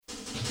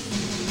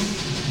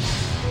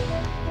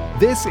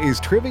This is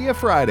Trivia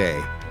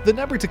Friday. The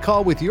number to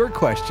call with your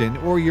question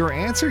or your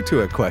answer to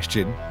a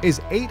question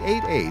is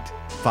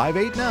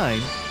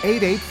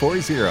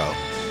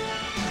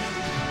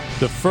 888-589-8840.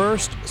 The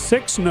first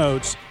 6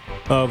 notes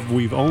of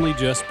We've Only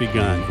Just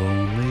Begun.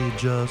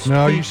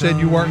 No, you said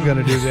you weren't going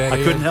to do that. I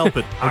couldn't help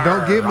it. Well,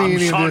 don't give me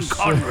any Sean of this.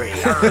 Connery.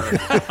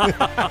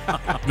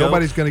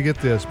 Nobody's going to get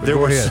this, but There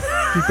go was-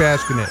 ahead. Keep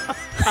asking it.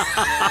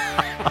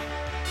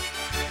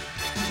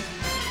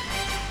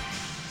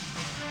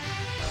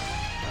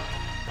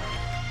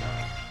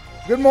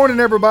 Good morning,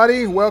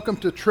 everybody. Welcome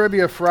to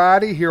Trivia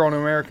Friday here on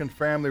American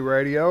Family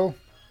Radio.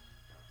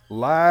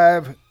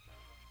 Live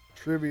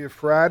Trivia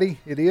Friday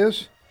it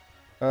is.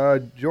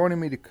 Joining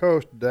me to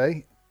coast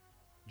today,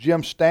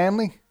 Jim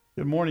Stanley.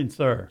 Good morning,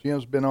 sir.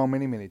 Jim's been on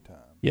many, many times.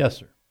 Yes,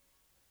 sir.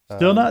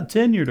 Still not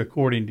tenured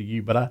according to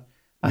you, but I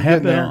You're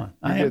have getting been there. on.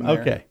 You're I am. getting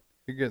there. Okay.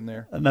 You're getting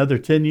there. Another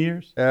 10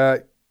 years?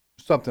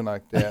 Something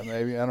like that,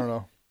 maybe. I don't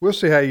know. We'll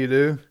see how you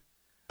do.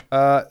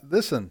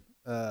 Listen,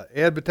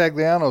 Ed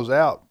Battagliano's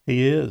out,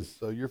 He is.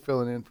 so you're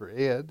filling in for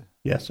Ed.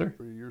 Yes, sir.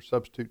 For your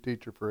substitute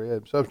teacher for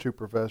Ed, substitute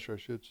professor, I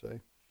should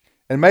say.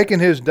 And making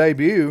his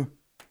debut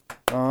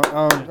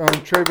on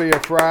Trivia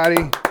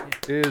Friday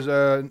is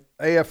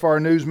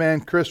AFR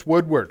newsman Chris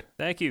Woodward.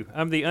 Thank you.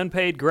 I'm the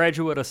unpaid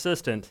graduate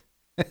assistant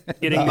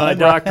getting my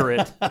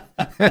doctorate.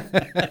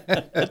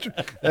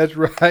 That's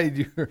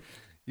right.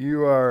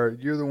 You're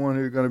the one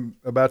who's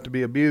about to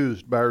be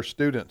abused by our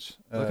students.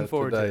 Looking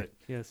forward today. to it.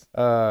 Yes.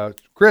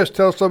 Chris,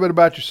 tell us a little bit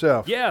about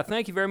yourself. Yeah,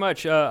 thank you very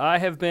much. I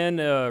have been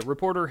a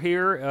reporter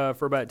here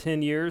for about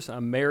 10 years.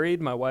 I'm married.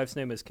 My wife's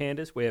name is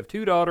Candace. We have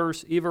 2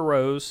 daughters, Eva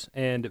Rose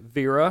and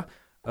Vera.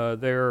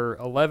 They're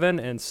 11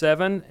 and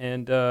 7,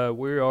 and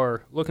we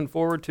are looking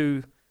forward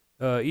to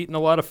eating a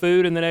lot of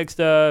food in the next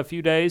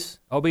few days,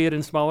 albeit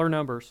in smaller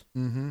numbers.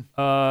 Mm-hmm.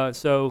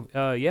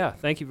 Yeah,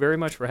 thank you very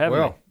much for having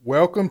me. Well,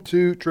 welcome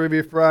to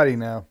Trivia Friday.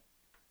 Now,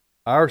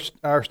 our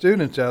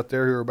students out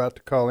there who are about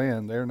to call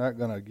in, they're not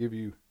going to give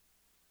you,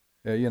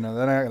 they're not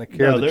going to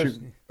care No, that there's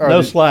you.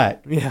 no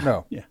slack. Yeah.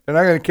 No, Yeah. they're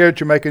not going to care that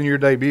you're making your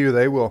debut.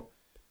 They will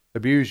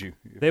abuse you.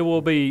 They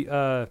will be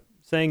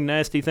saying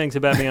nasty things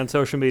about me on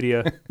social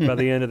media by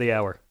the end of the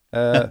hour.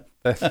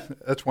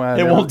 That's why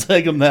It won't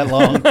take them that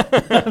long.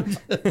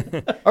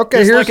 Okay,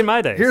 Just here's like in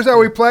my days. Here's how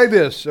we play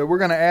this. So we're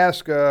going to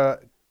ask 3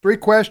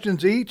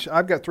 questions each.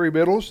 I've got 3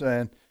 biddles,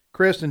 and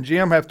Chris and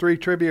Jim have 3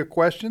 trivia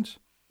questions,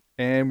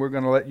 and we're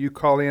going to let you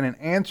call in and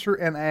answer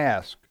and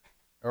ask,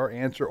 or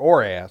answer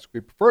or ask. We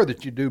prefer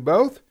that you do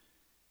both.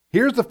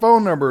 Here's the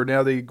phone number.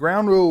 Now, the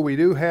ground rule we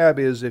do have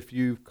is if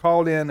you've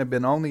called in and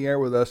been on the air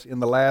with us in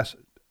the last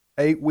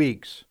 8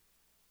 weeks,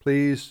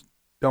 please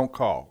don't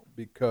call,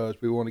 because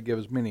we want to give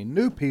as many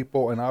new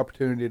people an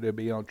opportunity to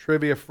be on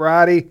Trivia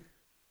Friday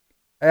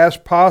as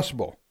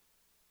possible.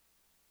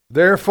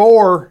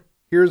 Therefore,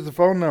 here's the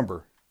phone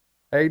number,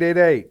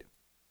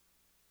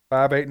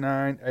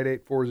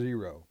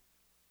 888-589-8840.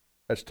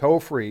 That's toll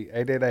free,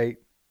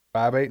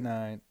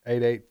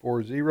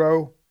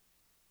 888-589-8840.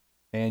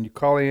 And you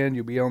call in,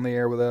 you'll be on the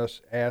air with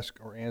us, ask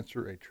or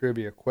answer a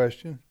trivia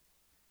question.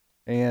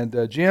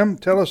 And Jim,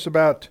 tell us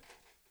about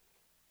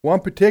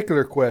one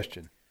particular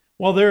question.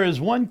 Well, there is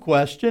one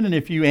question, and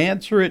if you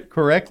answer it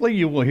correctly,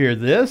 you will hear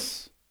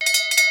this.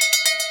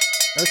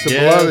 That's the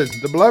Yes.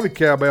 beloved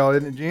cowbell,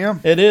 isn't it, Jim?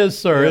 It is,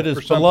 sir. Yeah, It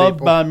for is some beloved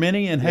people. by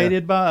many and Yeah.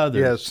 hated by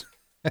others.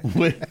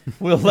 Yes.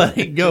 We'll let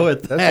it go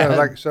at that.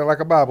 That sounds like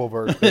a Bible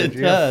verse. there, It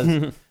Jim.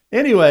 does.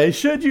 Anyway,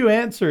 should you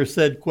answer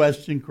said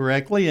question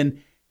correctly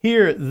and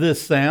hear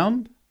this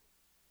sound,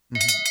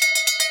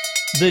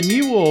 then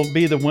you will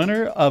be the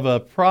winner of a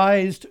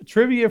prized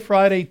Trivia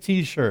Friday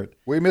T-shirt.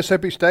 We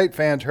Mississippi State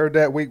fans heard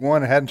that week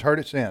 1 and hadn't heard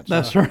it since.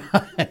 That's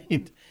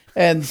right.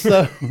 And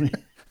so,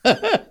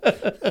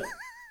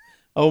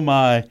 oh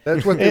my.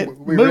 That's what we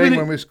moving read it-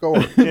 when we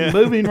score.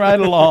 Moving right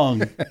along,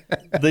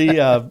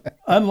 the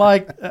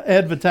unlike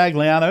Ed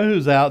Battagliano,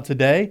 who's out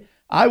today,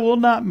 I will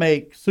not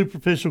make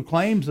superficial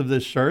claims of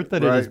this shirt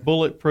that it is Right.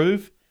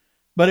 bulletproof,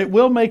 but it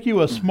will make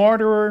you a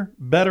smarterer,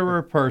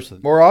 betterer person,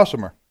 More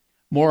awesomer.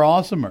 more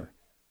awesomer,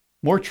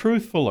 more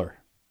truthfuler.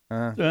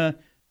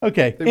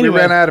 Okay. We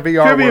ran out of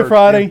ER Trivia words,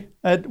 Friday.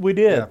 We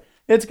did. Yeah.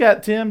 It's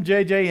got Tim,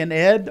 JJ, and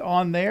Ed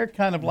on there,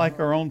 kind of like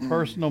our own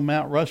personal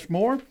Mount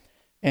Rushmore.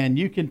 And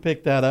you can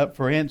pick that up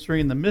for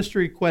answering the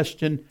mystery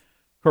question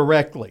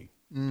correctly.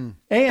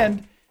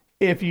 And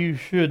if you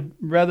should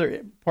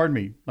rather, pardon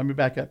me, let me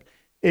back up.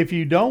 If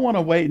you don't want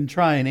to wait and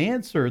try and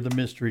answer the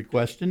mystery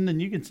question, then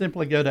you can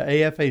simply go to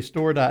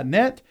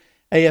afastore.net,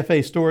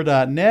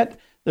 afastore.net.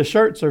 The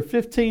shirts are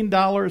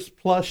 $15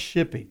 plus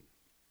shipping.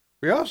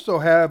 We also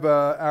have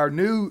our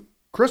new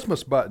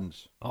Christmas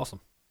buttons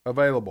Awesome.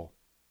 available.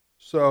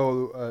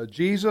 So,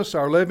 Jesus,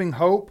 our living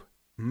hope,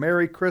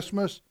 Merry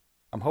Christmas.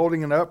 I'm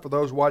holding it up for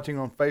those watching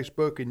on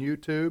Facebook and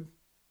YouTube.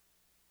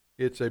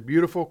 It's a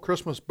beautiful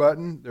Christmas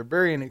button. They're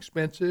very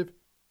inexpensive,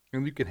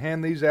 and you can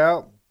hand these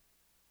out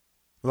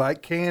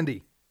like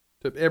candy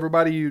to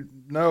everybody you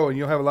know, and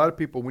you'll have a lot of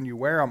people when you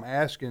wear them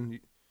asking,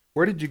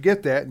 where did you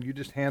get that? And you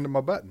just hand them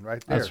a button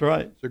right there. That's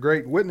right. It's a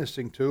great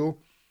witnessing tool.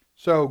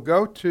 So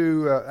go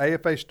to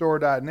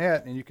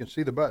afastore.net and you can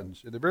see the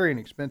buttons. They're very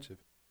inexpensive.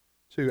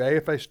 To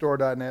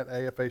afastore.net,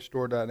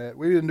 afastore.net.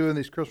 We've been doing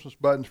these Christmas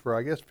buttons for,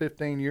 I guess,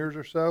 15 years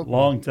or so.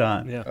 Long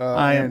time. Yeah.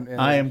 I am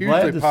hugely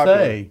glad to popular.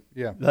 say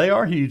Yeah. they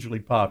are hugely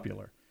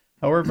popular.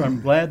 However, I'm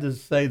glad to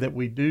say that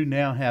we do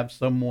now have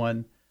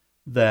someone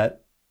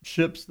that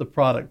ships the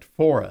product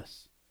for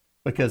us,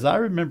 because I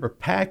remember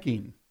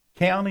counting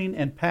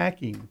and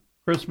packing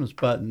Christmas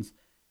buttons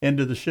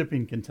into the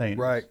shipping containers.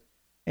 Right.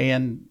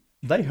 And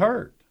they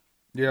hurt.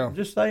 Yeah.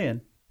 Just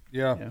saying.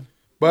 Yeah. Yeah.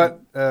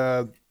 But,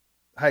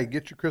 hey,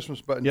 get your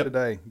Christmas button Yep.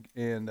 today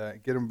and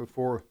get them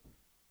before,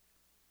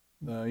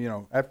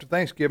 after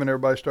Thanksgiving,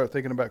 everybody start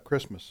thinking about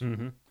Christmas.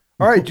 Mm-hmm.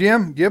 All right,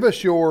 Jim, give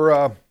us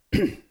your,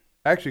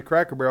 actually,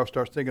 Cracker Barrel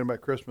starts thinking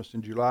about Christmas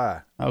in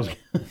July. I was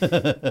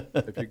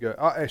If you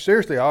go,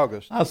 seriously,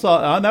 August. I was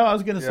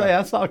going to say Yeah.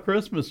 I saw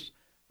Christmas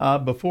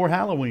before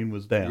Halloween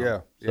was down.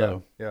 Yeah,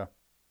 So yeah.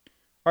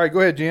 All right, go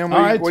ahead, Jim. All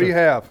right, What do you sir.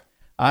 have?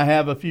 I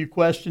have a few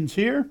questions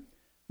here.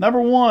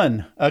 Number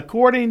one,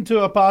 according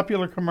to a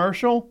popular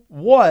commercial,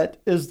 what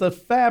is the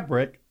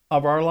fabric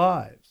of our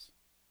lives?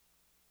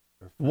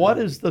 What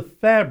is the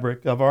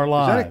fabric of our Is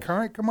lives? that a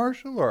current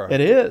commercial or?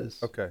 It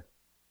is. Okay.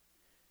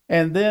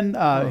 And then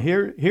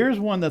here's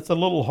one that's a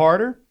little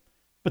harder.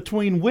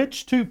 Between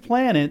which two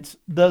planets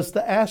does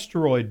the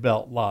asteroid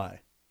belt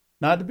lie?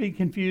 Not to be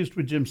confused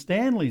with Jim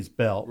Stanley's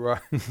belt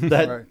Right.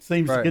 that Right.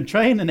 seems Right. to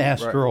contain an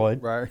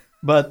asteroid. Right.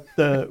 But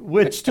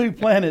which two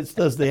planets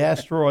does the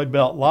asteroid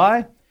belt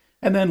lie?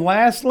 And then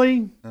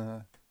lastly,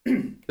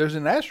 There's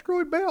an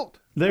asteroid belt.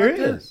 there Right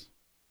there. is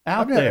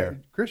out I've never-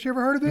 there. Chris, you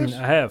ever heard of this?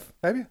 I have.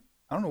 Have you?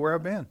 I don't know where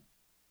I've been.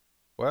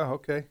 Well,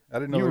 okay. I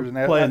didn't know You there were was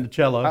an playing the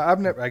cello. I've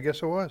never. I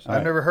guess I was. All I've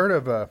right. never heard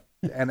of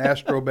an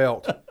astro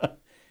belt.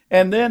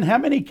 And then how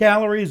many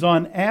calories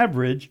on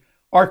average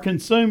are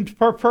consumed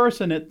per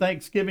person at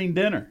Thanksgiving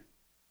dinner?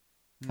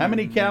 How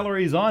many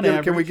calories on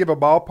average? Can we give a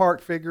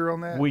ballpark figure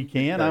on that? We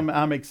can. Okay.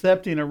 I'm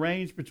accepting a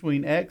range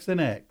between X and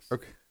X.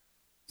 Okay.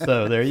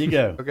 So there you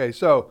go. Okay.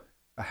 So,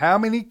 how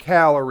many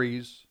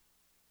calories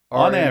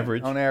On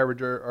average.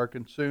 are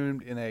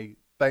consumed in a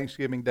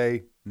Thanksgiving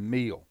Day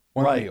meal?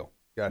 One Right. meal.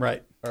 Gotcha.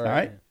 Right. All All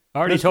right. I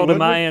already Mr. told him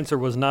my Woodward? answer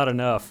was not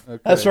enough.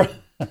 Okay. That's right.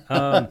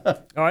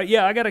 All right,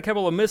 yeah, I got a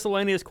couple of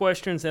miscellaneous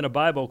questions and a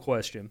Bible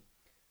question.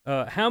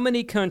 How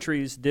many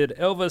countries did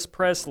Elvis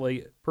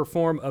Presley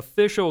perform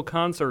official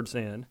concerts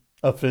in?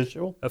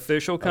 Official.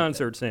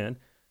 Concerts in.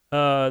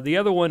 The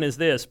other one is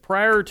this.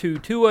 Prior to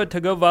Tua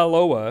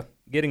Tagovailoa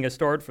getting a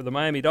start for the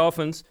Miami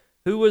Dolphins,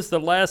 who was the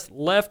last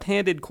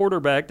left-handed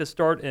quarterback to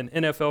start an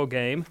NFL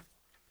game?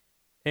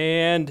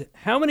 And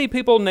how many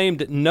people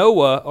named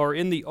Noah are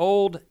in the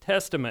Old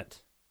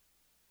Testament?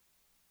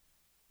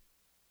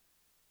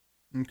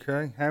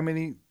 Okay. How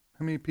many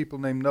people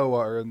named Noah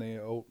are in the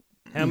old?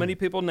 How many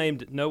people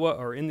named Noah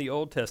are in the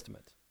Old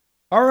Testament?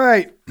 All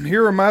right.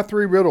 Here are my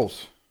three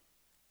riddles.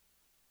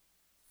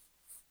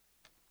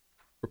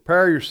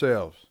 Prepare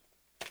yourselves.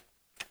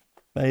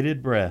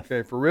 Bated breath.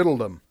 Okay, for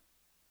riddledom.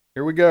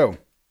 Here we go.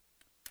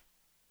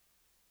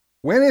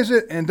 When is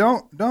it? And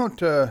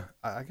don't.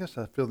 I guess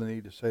I feel the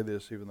need to say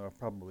this, even though I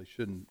probably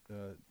shouldn't.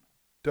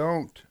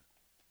 Don't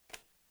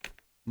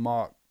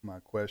mock my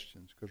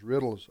questions, because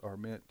riddles are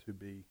meant to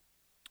be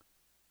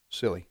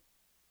silly.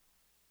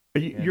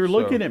 You're so-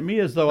 looking at me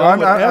as though No, I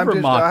would ever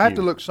mock I have you.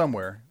 to look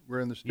somewhere. We're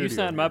in the studio. You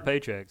signed my here.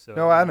 paycheck, so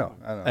No, I know.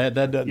 That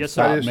doesn't Yes,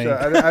 stop I just, me.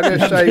 I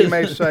just say, you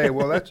may say,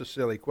 well, that's a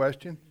silly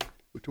question,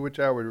 to which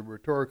I would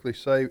rhetorically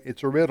say,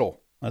 it's a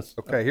riddle. That's,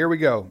 Okay, here we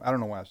go. I don't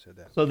know why I said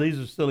that. So these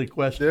are silly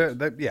questions.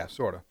 Yeah,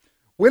 sort of.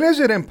 When is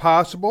it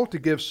impossible to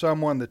give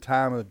someone the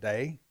time of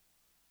day?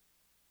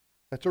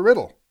 That's a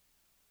riddle.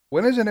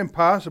 When is it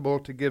impossible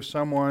to give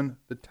someone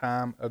the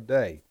time of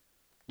day?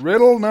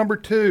 Riddle number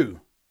 2.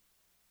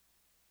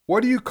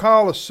 What do you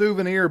call a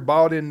souvenir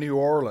bought in New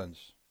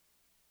Orleans?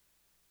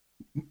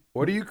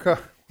 What do you call?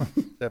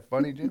 Is that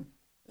funny, Jim?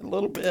 A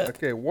little bit.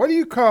 Okay, what do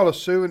you call a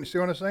souvenir? See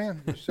what I'm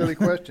saying? They're silly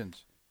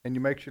questions, and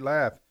you makes you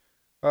laugh.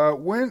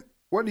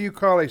 What do you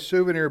call a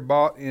souvenir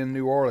bought in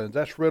New Orleans?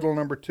 That's riddle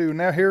number 2.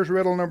 Now here's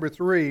riddle number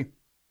 3.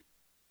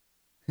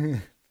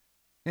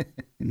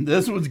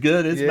 This one's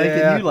good. It's Yeah.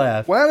 making you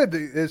laugh. Why did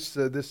this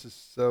is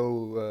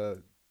so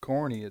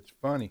corny? It's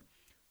funny.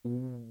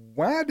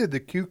 Why did the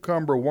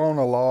cucumber want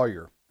a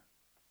lawyer?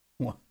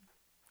 What?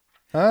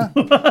 Huh?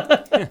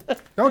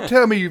 Don't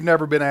tell me you've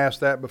never been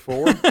asked that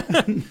before.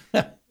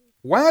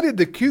 Why did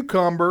the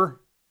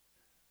cucumber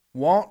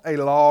want a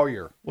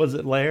lawyer? Was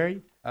it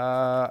Larry?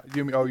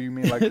 You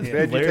mean like Yeah,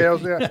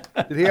 VeggieTales?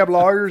 Yeah. Did he have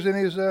lawyers in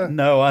his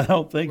No, I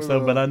don't think With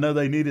so, a- but I know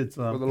they needed were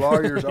some. the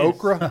lawyers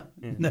okra?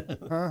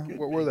 Huh?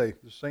 What were they?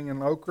 The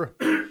singing okra?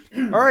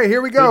 All right,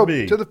 here we go. Could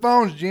be. To the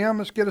phones, Jim.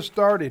 Let's get us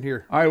started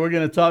here. All right, we're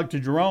going to talk to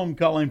Jerome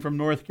calling from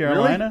North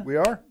Carolina.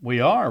 Really? We are? We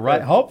are,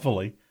 right?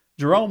 Hopefully.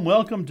 Jerome,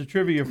 welcome to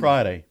Trivia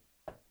Friday.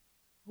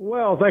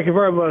 Well, thank you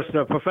very much,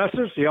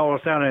 professors. Y'all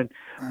are sounding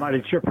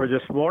mighty chipper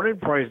this morning.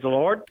 Praise the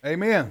Lord.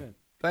 Amen.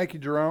 Thank you,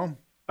 Jerome.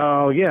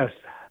 Oh, yes.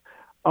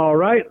 All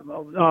right.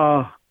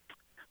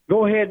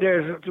 Go ahead.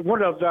 There's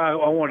one of I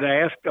wanted to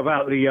ask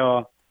about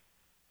the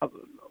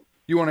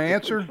You want to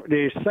answer?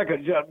 the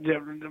second.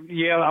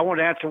 Yeah, I want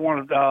to answer one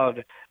of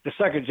the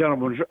second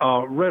gentleman's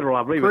riddle.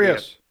 I believe it is.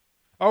 Chris.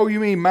 Oh, you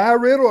mean my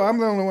riddle? I'm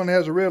the only one that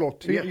has a riddle.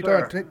 Yes, You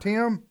sir. talking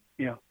Tim?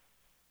 Yeah.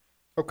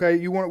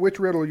 Okay, which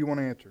riddle you want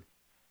to answer?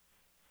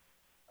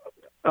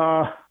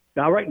 I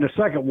reckon the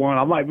second one.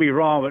 I might be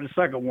wrong, but the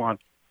second one.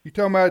 You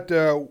talking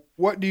about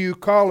what do you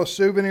call a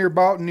souvenir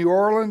bought in New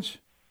Orleans?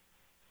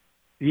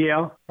 Yeah,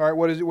 All right,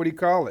 what is it? What do you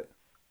call it?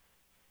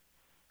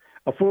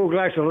 a full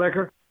glass of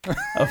liquor.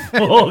 A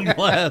full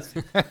glass.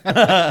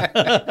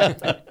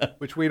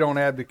 Which we don't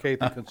advocate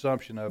the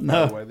consumption of, by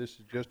No. the way. This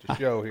is just a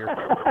show here.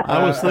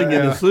 I was thinking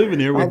the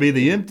souvenir would be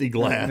the empty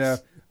glass. No.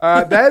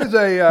 That is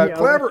a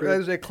clever. that's it. That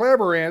is a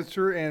clever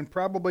answer, and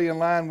probably in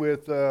line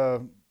with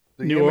the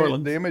New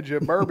Orleans. the image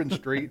of Bourbon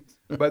Street.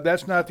 But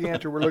that's not the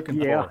answer we're looking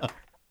Yeah.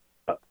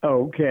 for.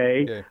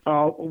 Okay. Okay.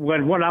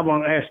 What I'm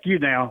going to ask you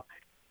now,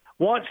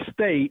 what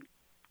state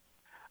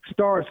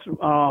starts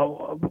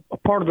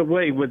part of the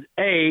way with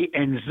A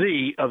and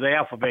Z of the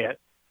alphabet?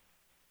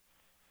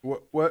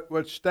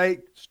 What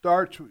state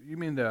starts? You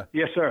mean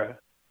Yes, sir.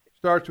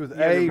 starts with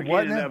Yeah, A? the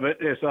What beginning now? of it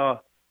is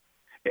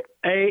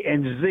A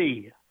and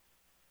Z.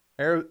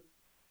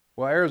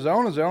 Well,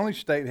 Arizona's the only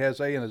state that has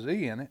A and a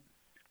Z in it.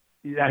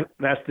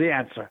 That's the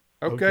answer.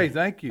 Okay,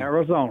 thank you.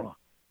 Arizona.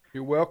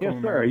 You're welcome.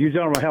 Yes, sir. You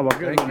gentlemen have a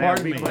good one.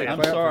 Pardon me. Thank you. I'm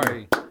Clap for sorry.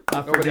 me. I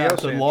Nobody forgot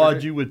else to answered laud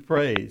it. you with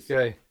praise.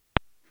 Okay.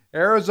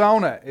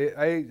 Arizona.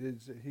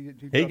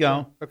 He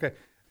gone. Okay.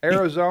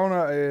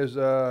 Arizona is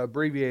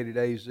abbreviated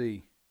AZ,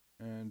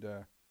 and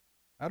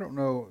I don't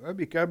know. I'd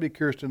be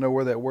curious to know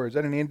where that word is.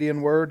 That an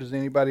Indian word? Does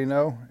anybody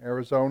know?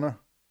 Arizona.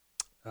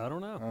 I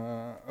don't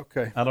know.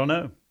 Okay. I don't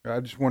know. I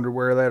just wonder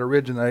where that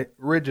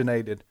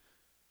originated.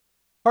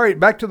 All right,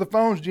 back to the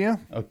phones,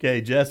 Jim.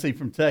 Okay, Jesse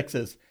from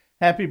Texas.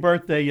 Happy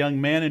birthday, young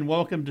man, and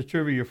welcome to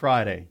Trivia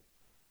Friday.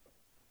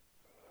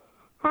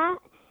 Hi,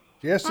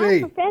 Jesse.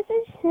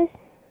 Professor.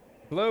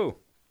 Hello.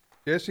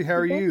 Jesse, how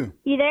are you?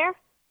 You there?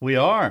 We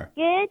are.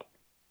 Good.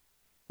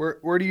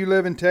 Where do you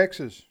live in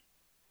Texas?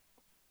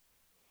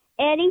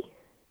 Eddie?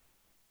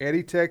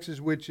 Eddie,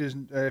 Texas, which is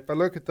if I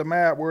look at the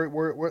map,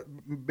 what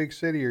big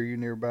city are you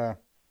nearby?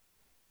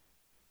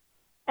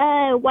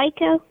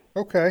 Waco?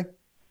 Okay.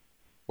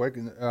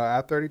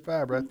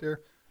 I-35 right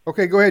there.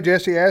 Okay, go ahead,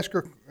 Jesse. Ask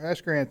her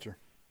answer.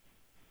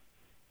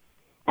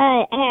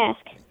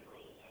 Ask.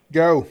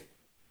 Go.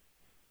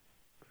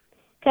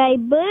 Okay,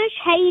 Bush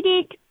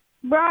hated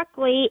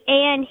broccoli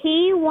and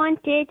he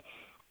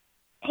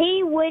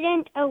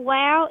wouldn't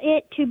allow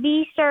it to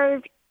be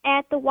served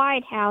at the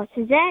White House.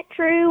 Is that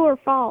true or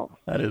false?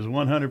 That is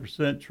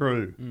 100%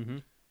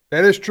 true.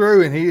 That is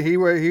true, and he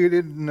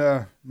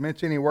didn't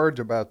mince any words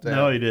about that.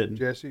 No, he didn't.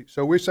 Jesse.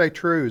 So we say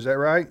true. Is that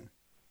right?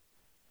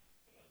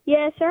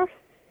 Yes, sir.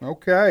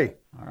 Okay.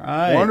 All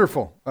right.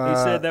 Wonderful. He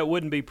said that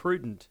wouldn't be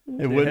prudent.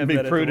 It wouldn't be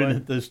prudent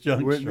at this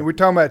juncture. We're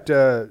talking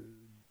about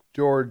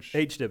George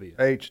HW.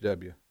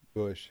 H.W.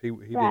 Bush. He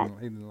Right.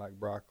 didn't like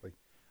broccoli.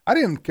 I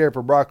didn't care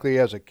for broccoli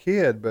as a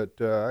kid, but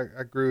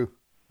I grew.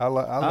 I I've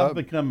love.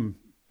 become.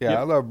 Yeah, Yep.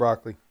 I love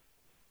broccoli.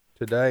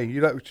 Today, you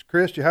like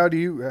Chris? How do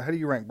you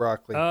rank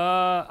broccoli?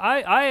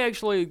 I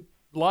actually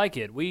like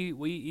it. We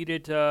eat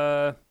it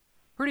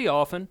pretty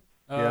often.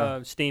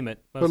 Yeah. Steam it.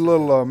 Put a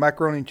little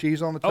macaroni and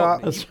cheese on the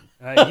top.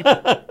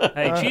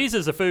 Hey, cheese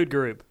is a food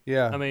group.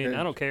 Yeah, I mean, it-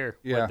 I don't care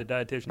yeah. what the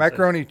dietitian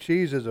Macaroni and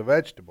cheese is a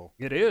vegetable.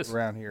 says. It is.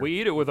 around here, We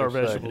eat it with our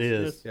they say. vegetables. It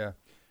is. Yeah.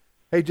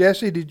 Hey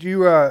Jesse, did you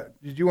want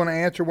to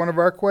answer one of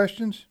our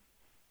questions?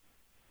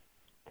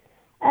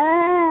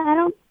 I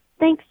don't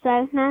think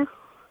so, no.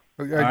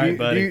 right,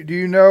 buddy. Do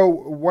you know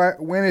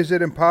when is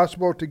it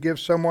impossible to give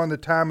someone the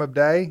time of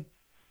day?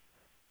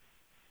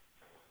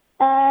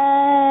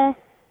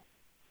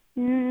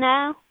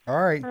 No.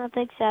 All right. I don't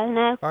think so,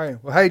 no. All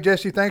right. Well, hey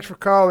Jesse, thanks for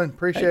calling.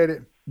 Appreciate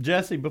it.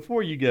 Jesse,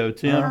 before you go,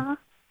 Tim,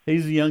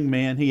 he's a young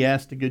man. He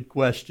asked a good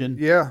question.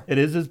 Yeah. It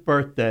is his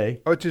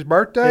birthday. Oh, it's his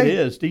birthday? It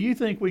is. Do you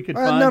think we could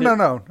find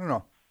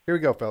No. Here we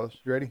go, fellas.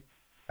 You ready?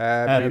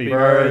 Happy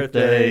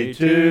birthday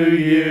to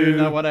you.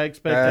 Not what I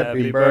expected.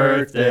 Happy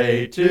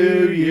birthday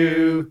to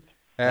you.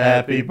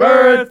 Happy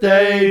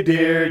birthday,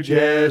 dear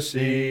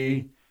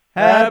Jesse.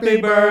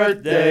 Happy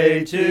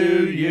birthday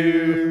to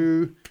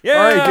you. All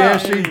right,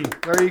 Jesse.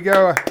 There you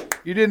go.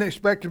 You didn't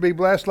expect to be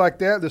blessed like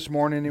that this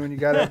morning when you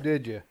got up,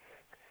 did you?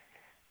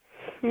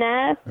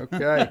 No.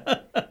 Okay.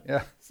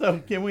 Yeah. So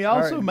can we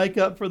also right. make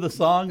up for the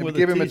song with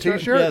Give a him a t-shirt?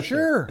 T-shirt? Yes, sir.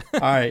 Sure. All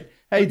right.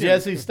 Hey,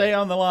 Jesse, stay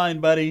on the line,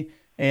 buddy.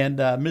 And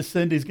Miss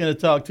Cindy's going to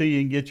talk to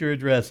you and get your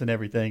address and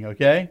everything,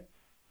 okay?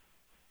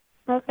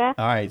 Okay.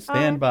 All right.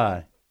 Stand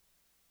by.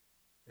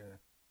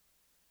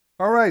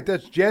 All right,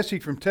 that's Jesse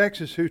from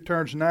Texas who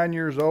turns 9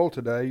 years old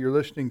today. You're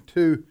listening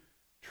to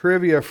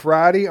Trivia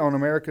Friday on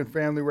American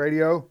Family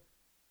Radio.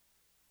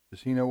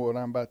 Does he know what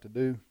I'm about to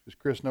do? Does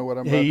Chris know what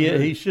I'm about to do?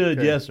 He should,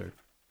 Okay. yes, sir.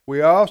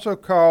 We also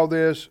call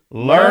this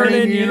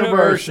Learning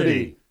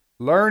University.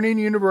 Learning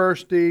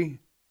University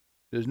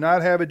does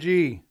not have a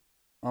G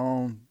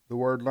on the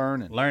word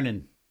learning.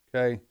 Learning.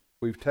 Okay,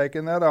 we've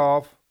taken that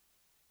off.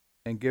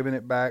 and giving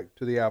it back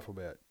to the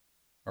alphabet.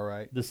 All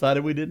right.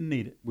 Decided we didn't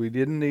need it. We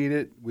didn't need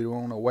it. We don't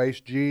want to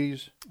waste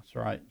G's. That's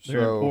right.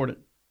 Very So- important.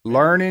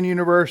 Learning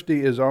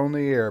University is on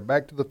the air.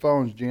 Back to the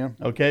phones, Jim.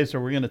 Okay, so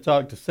we're going to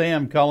talk to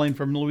Sam calling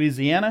from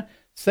Louisiana.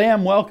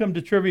 Sam, welcome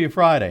to Trivia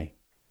Friday.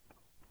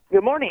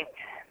 Good morning.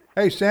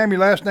 Hey, Sam,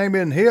 your last name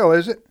isn't Hill,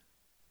 is it?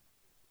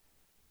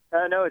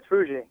 No, it's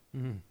Rouge.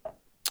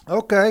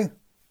 Okay.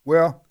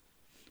 Well,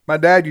 my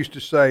dad used to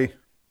say,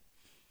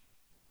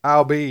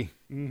 I'll be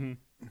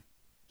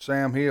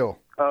Sam Hill.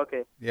 Oh,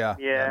 okay. Yeah.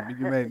 Yeah.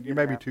 You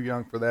may be too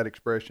young for that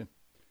expression.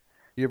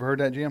 You ever heard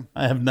that, Jim?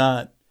 I have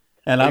not.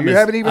 And Oh, I'm you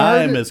haven't even heard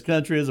I am it? as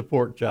country as a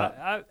pork chop.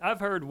 I've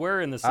heard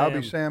where in the Sam. I'll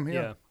be Sam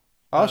Hill. Yeah.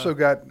 I also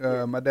got,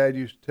 my dad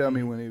used to tell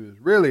me when he was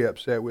really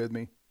upset with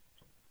me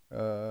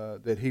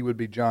that he would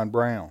be John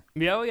Brown.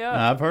 Yeah, oh,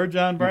 yeah. I've heard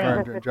John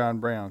Brown. John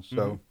Brown.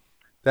 So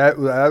that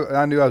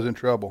I knew I was in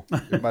trouble.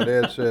 My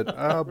dad said,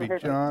 I'll be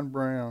John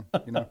Brown.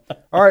 You know.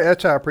 All right,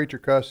 that's how a preacher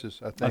cusses,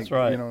 I think. That's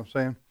right. You know what I'm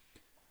saying?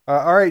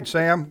 All right,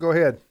 Sam, go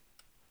ahead.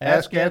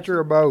 Ask, answer,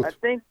 or both. I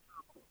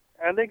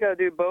think I'll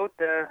do both.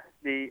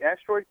 The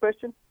asteroid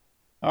question.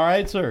 All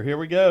right, sir, here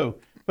we go.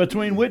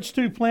 Between which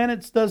two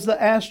planets does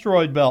the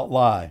asteroid belt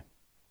lie?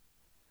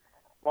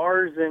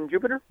 Mars and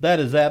Jupiter. That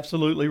is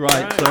absolutely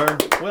right, sir.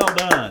 Well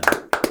done.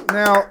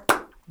 Now,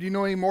 do you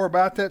know any more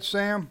about that,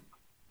 Sam?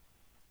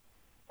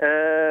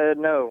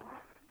 No.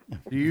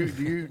 Do you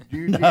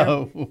Jim?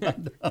 No, I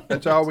don't.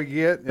 That's all we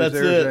get? That's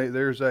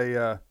There's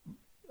a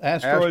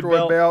Asteroid,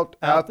 asteroid belt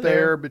out there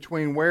there.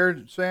 between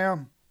where,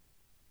 Sam?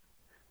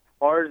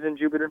 Mars and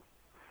Jupiter.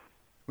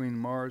 Between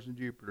Mars and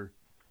Jupiter.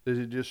 Does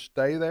it just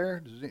stay there?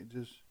 Does it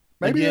just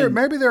maybe Again,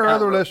 maybe there are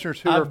other listeners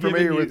who are I've given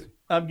familiar you- with.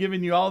 I've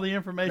given you all the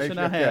information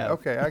I Okay, have.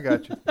 Okay, I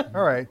got you.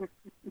 All right.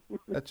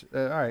 That's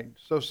all right.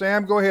 So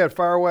Sam, go ahead,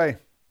 fire away.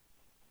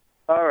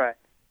 All right.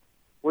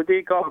 What do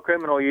you call a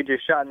criminal you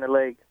just shot in the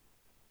leg?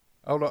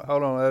 Hold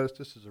on, Lettuce.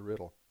 This is a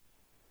riddle.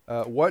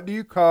 What do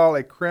you call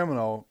a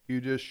criminal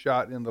you just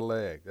shot in the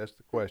leg? That's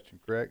the question,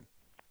 correct?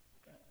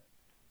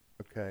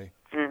 Okay.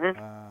 Mm-hmm.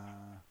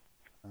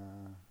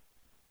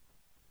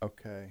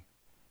 Okay.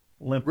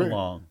 Limp Rick,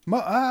 along.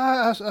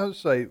 I would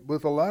say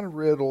with a lot of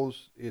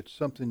riddles, it's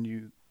something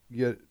you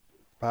get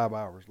 5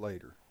 hours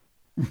later.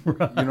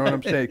 Right. You know what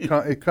I'm saying?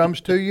 It comes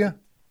to you.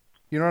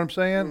 You know what I'm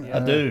saying? I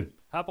do.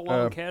 Hop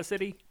along,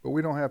 Cassidy. But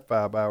we don't have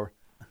 5 hours.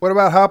 What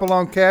about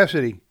Hopalong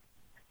Cassidy?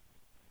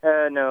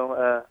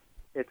 No.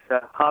 It's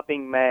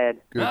hopping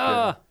mad. Good.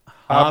 Ah,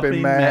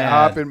 Hopping mad.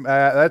 Hopping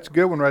mad. That's a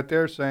good one right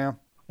there, Sam.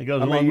 It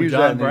goes I may along with use that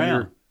John in Brown.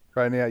 your-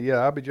 Right now, yeah,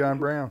 I'll be John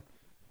Brown.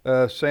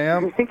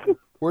 Sam,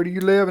 where do you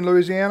live in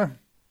Louisiana?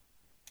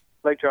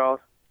 Lake Charles.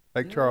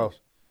 Lake Charles.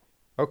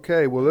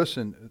 Okay, well,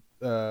 listen,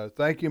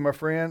 thank you, my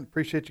friend.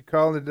 Appreciate you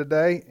calling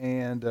today,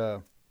 and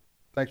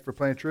thanks for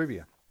playing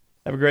trivia.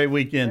 Have a great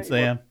weekend,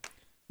 Sam.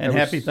 And That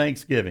was- happy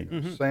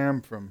Thanksgiving.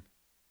 Sam from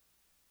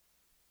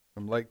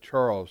Lake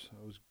Charles.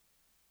 I was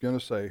going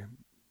to say,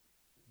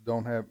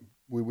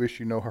 we wish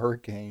you no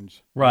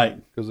hurricanes.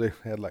 Right. Because they've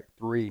had like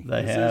 3.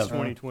 They this have. is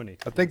 2020.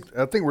 I think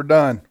we're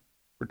done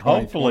for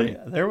 2020.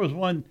 Hopefully. There was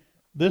one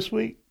this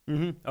week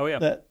Oh, yeah.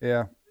 that,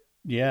 Yeah.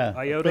 yeah,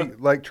 I Iota. think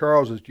Lake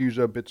Charles has used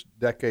up its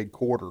decade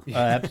quarter.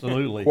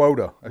 absolutely.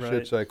 Quota, I should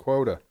Right. say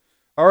quota.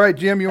 All right,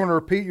 Jim, you want to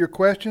repeat your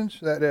questions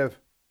that have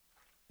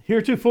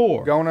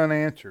Heretofore. gone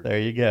unanswered? There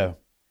you go.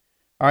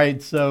 All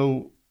right,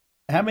 so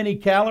how many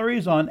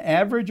calories on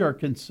average are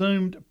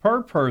consumed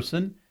per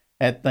person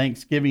at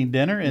Thanksgiving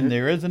dinner? And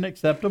there is an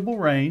acceptable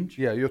range.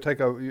 Yeah, you'll take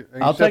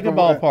I'll take a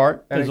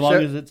ballpark an as long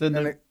accept- as it's in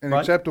the an right-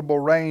 acceptable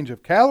range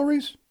of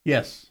calories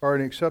Yes, or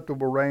an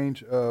acceptable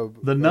range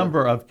of the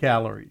number of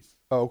calories.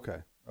 Oh,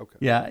 okay.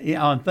 Yeah,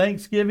 on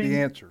Thanksgiving, The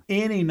answer.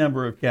 any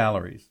number of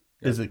calories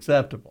is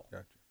acceptable.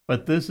 Gotcha.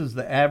 But this is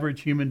the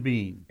average human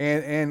being.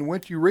 And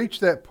once you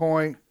reach that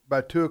point, by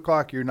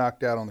 2:00 you're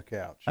knocked out on the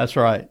couch. That's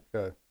right.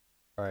 Okay.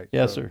 All right.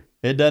 Yes, so sir.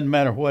 It doesn't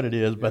matter what it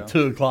is, Yeah. but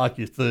 2:00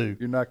 you're through.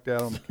 You're knocked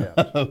out on the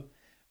couch.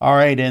 All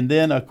right, and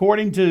then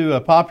according to a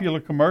popular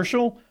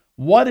commercial,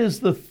 what is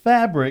the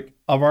fabric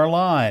of our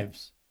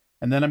lives?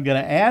 And then I'm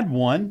going to add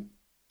one.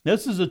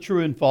 This is a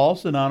true and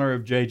false in honor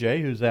of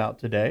JJ, who's out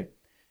today.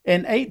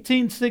 In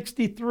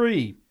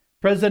 1863,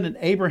 President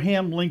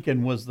Abraham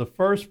Lincoln was the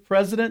first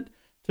president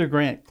to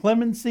grant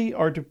clemency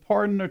or to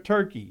pardon a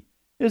turkey.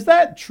 Is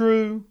that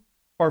true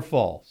or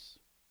false?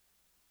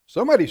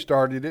 Somebody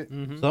started it.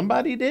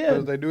 Somebody So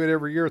did. they do it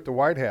every year at the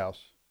White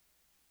House.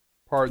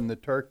 Pardon the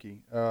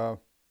turkey. What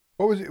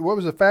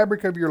was the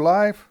fabric of your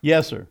life?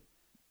 Yes, sir.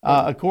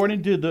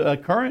 According to the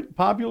current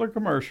popular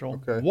commercial,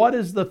 Okay. what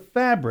is the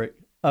fabric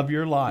of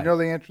your life? You know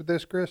the answer to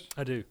this, Chris?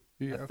 I do.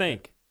 Yeah, I okay.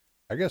 think.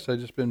 I guess I've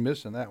just been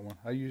missing that one.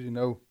 I usually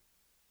know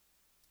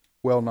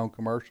well-known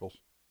commercials.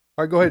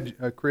 All right, go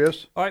ahead,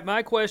 Chris. All right,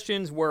 my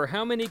questions were,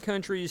 how many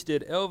countries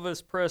did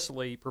Elvis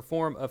Presley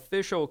perform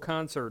official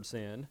concerts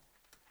in?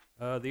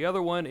 The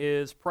other one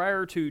is,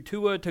 prior to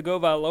Tua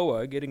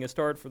Tagovailoa getting a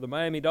start for the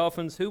Miami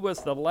Dolphins, who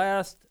was the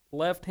last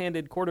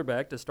left-handed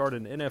quarterback to start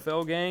an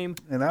NFL game?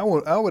 And I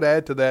would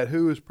add to that,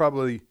 who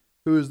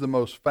is the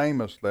most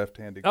famous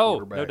left-handed Oh,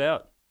 quarterback? no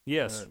doubt.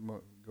 Yes.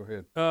 Go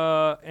ahead.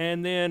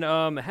 And then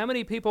how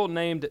many people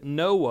named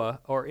Noah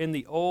are in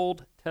the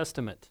Old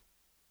Testament?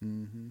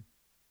 Mm-hmm.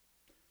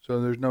 So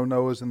there's no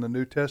Noahs in the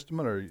New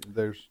Testament, or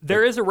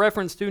There is a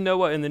reference to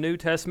Noah in the New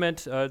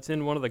Testament. It's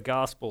in one of the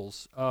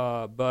Gospels,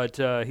 but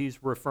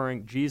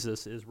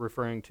Jesus is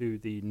referring to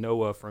the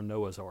Noah from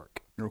Noah's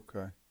Ark.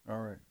 Okay, all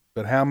right.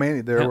 But how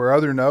many? There were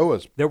other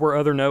Noahs. There were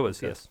other Noahs,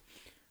 okay. Yes.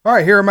 All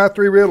right, here are my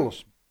 3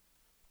 riddles.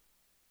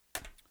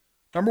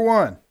 Number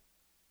 1,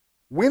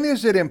 when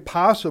is it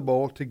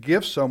impossible to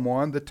give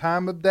someone the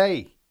time of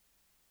day?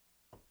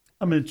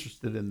 I'm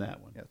interested in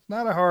that one. Yeah, it's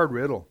not a hard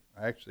riddle.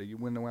 Actually,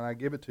 when I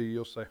give it to you,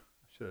 you'll say, I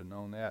should have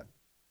known that.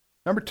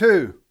 Number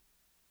 2,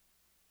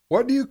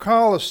 what do you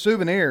call a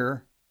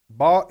souvenir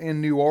bought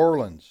in New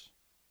Orleans?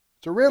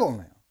 It's a riddle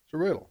now. It's a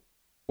riddle.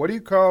 What do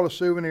you call a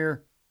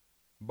souvenir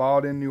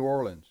bought in New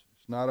Orleans?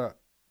 It's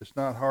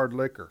not hard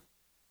liquor.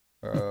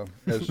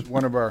 As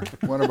one of our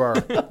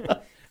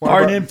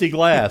Hard empty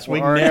glass. We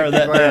can narrow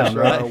that down,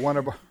 right? One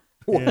of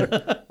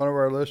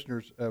our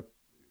listeners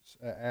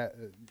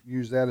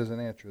used that as an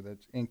answer.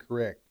 That's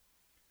incorrect.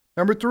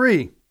 Number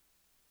 3,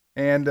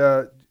 and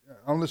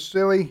on the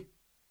silly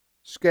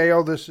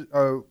scale, this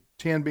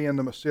 10 being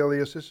the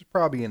silliest. This is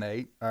probably an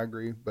 8. I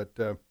agree, but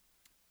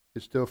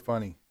it's still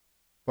funny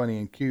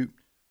and cute.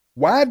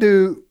 Why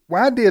did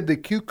the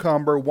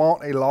cucumber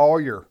want a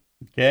lawyer?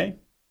 Okay.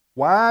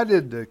 Why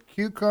did the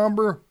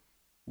cucumber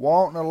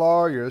want a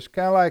lawyer? It's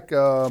kind of like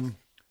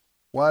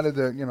why did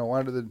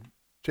the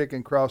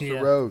chicken cross the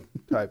road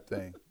type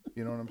thing?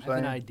 You know what I'm saying? I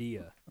have an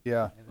idea.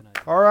 Yeah.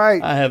 All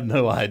right. I have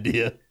no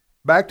idea.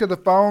 Back to the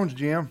phones,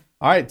 Jim.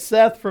 All right,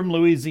 Seth from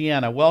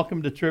Louisiana.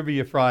 Welcome to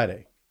Trivia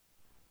Friday.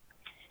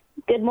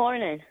 Good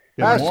morning.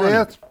 Hi, morning.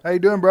 Seth. How you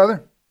doing,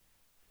 brother?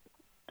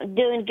 I'm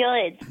doing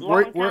good.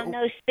 Long time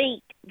no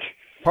speak.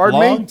 Pardon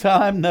Long me?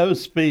 time no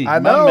speak. I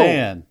know. My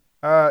man.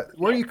 Where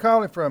are you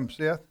calling from,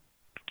 Seth?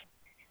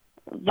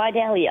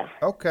 Vidalia.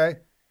 Okay.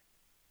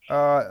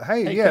 Hey,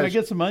 Hey, yes. can I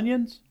get some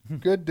onions?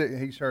 Good.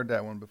 He's heard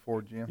that one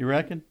before, Jim. You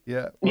reckon?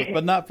 Yeah.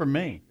 But not from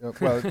me. Well,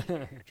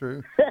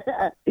 true.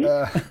 He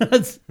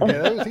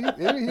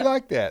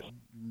liked that.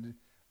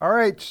 All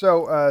right.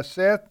 So,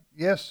 Seth,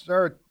 yes,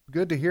 sir.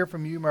 Good to hear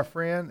from you, my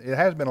friend. It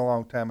has been a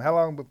long time. How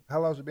long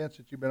has it been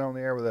since you've been on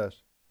the air with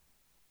us?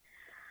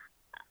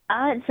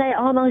 I'd say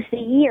almost a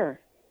year.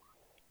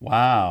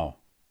 Wow.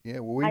 Yeah,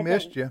 well, we I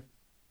missed think. you.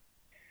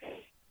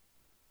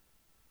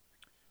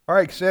 All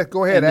right, Seth,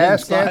 go ahead. And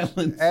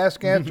then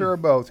Ask, answer, or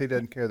both. He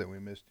doesn't care that we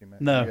missed him.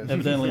 No, I guess.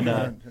 evidently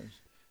not.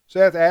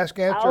 Seth, ask,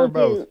 answer, or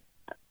both.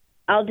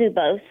 I'll do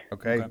both.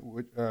 Okay.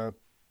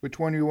 Which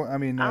one you want?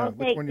 I'll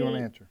which take one you want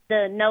to answer?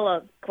 The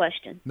Noah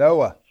question.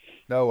 Noah.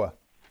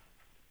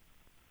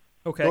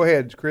 Okay. Go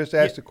ahead, Chris.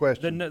 Ask the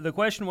question. The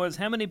question was,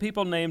 how many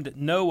people named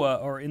Noah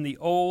are in the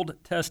Old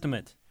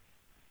Testament?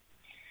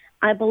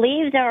 I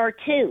believe there are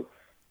 2.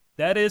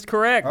 That is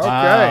correct. Okay.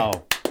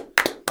 Wow.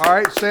 All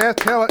right, Seth.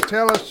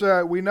 Tell us.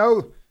 We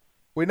know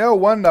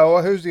one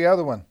Noah. Who's the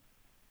other one?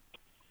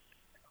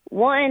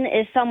 One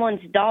is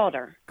someone's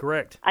daughter.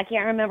 Correct. I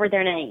can't remember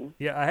their name.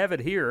 Yeah, I have it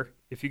here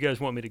if you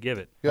guys want me to give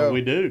it. Go. Oh,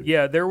 we do.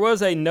 Yeah, there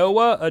was a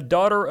Noah, a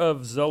daughter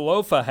of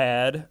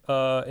Zelophehad,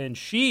 and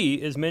she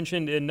is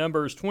mentioned in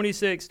Numbers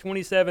 26,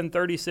 27,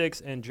 36,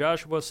 and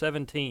Joshua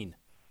 17.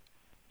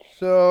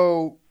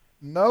 So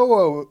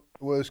Noah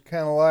was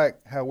kind of like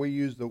how we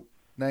use the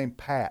name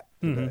Pat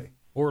today.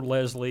 Or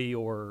Leslie,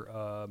 or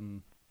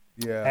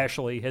Yeah.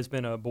 Ashley has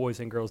been a boys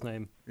and girls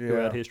name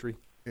throughout history.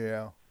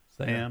 Yeah.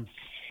 Sam.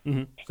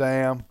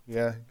 Sam.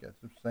 Yeah, got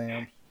some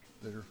Sams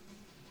there.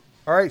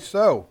 All right,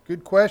 so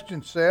good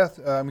question, Seth.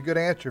 Good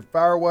answer.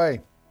 Fire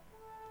away.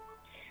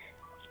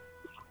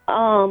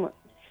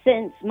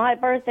 Since my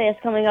birthday is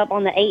coming up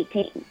on the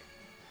 18th,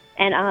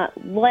 and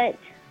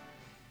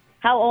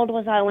how old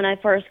was I when I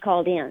first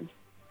called in?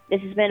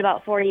 This has been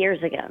about 4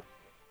 years ago.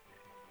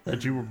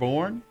 That you were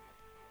born?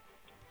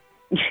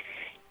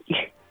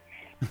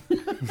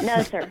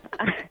 No, sir.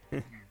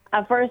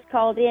 I first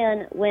called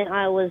in when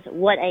I was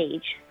what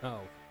age?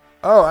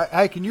 Oh,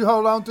 hey, can you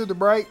hold on through the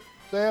break,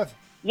 Seth?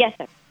 Yes,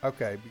 sir.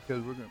 Okay,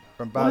 because we're going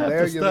from We'll by have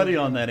there. to study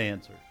on that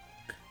answer.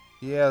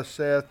 Yeah,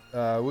 Seth.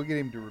 We'll get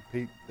him to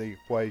repeat the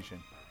equation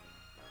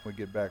when we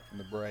get back from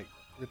the break.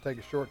 We'll take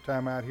a short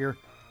time out here.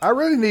 I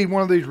really need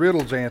one of these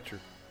riddles answered.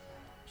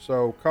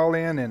 So call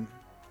in and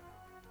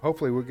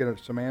hopefully we'll get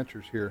some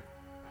answers here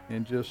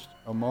in just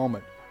a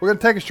moment. We're going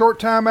to take a short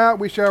time out.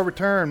 We shall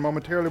return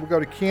momentarily. We'll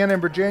go to Ken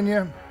in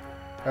Virginia,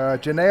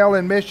 Janelle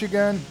in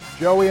Michigan,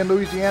 Joey in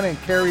Louisiana,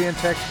 and Carrie in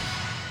Texas.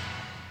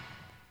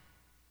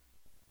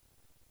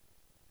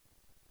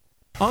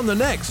 On the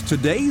next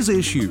Today's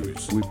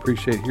Issues. We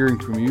appreciate hearing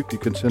from you. You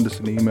can send us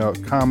an email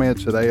at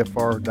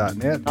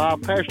comments@afr.net. I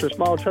pastor a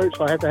small church,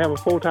 so I have to have a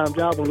full-time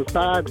job on the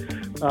side.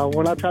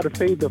 When I try to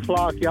feed the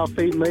flock, y'all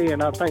feed me,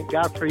 and I thank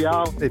God for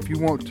y'all. If you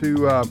want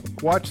to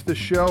watch the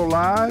show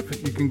live,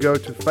 you can go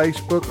to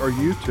Facebook or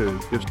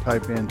YouTube. Just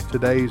type in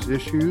Today's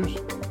Issues,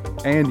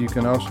 and you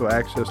can also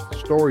access the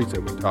stories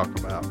that we talk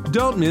about.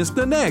 Don't miss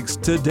the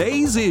next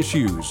Today's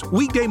Issues.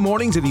 Weekday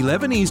mornings at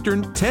 11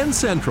 Eastern, 10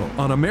 Central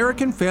on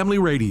American Family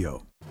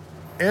Radio.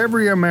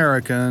 Every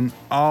American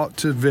ought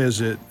to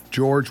visit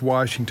George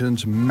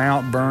Washington's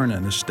Mount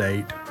Vernon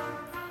estate,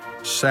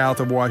 south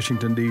of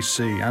Washington,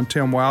 D.C. I'm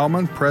Tim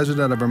Wildman,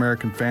 president of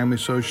American Family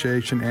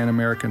Association and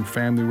American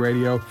Family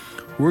Radio.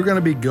 We're going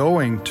to be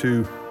going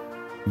to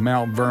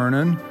Mount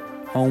Vernon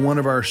on one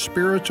of our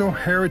spiritual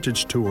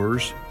heritage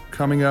tours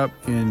coming up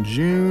in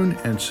June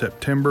and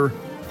September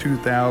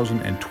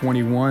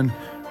 2021.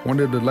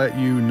 Wanted to let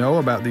you know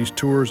about these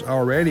tours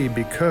already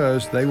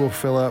because they will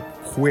fill up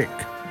quick.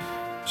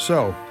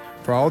 So,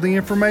 for all the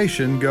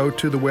information, go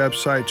to the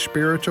website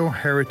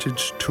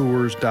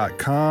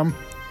spiritualheritagetours.com,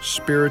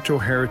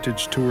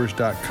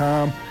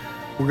 spiritualheritagetours.com.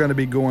 We're going to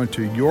be going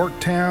to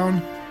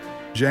Yorktown,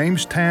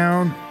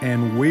 Jamestown,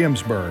 and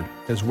Williamsburg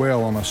as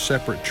well on a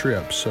separate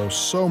trip.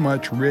 So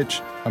much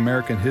rich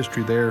American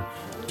history there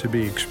to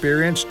be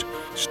experienced.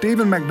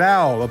 Stephen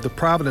McDowell of the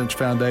Providence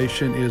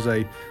Foundation is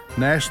a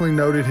nationally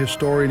noted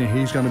historian, and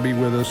he's going to be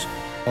with us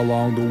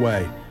along the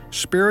way.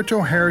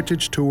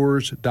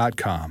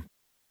 spiritualheritagetours.com.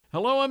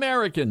 Hello,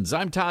 Americans.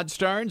 I'm Todd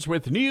Starnes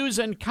with news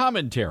and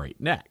commentary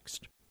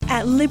next.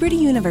 At Liberty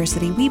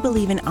University, we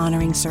believe in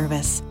honoring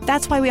service.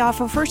 That's why we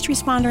offer first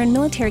responder and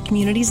military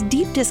communities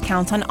deep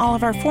discounts on all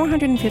of our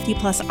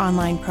 450-plus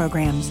online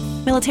programs.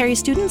 Military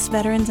students,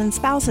 veterans, and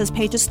spouses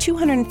pay just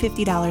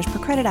 $250 per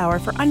credit hour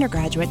for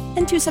undergraduate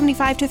and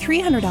 $275 to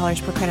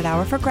 $300 per credit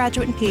hour for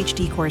graduate and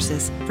PhD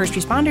courses. First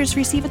responders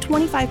receive a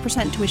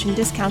 25% tuition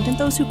discount, and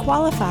those who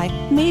qualify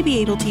may be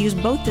able to use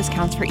both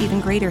discounts for even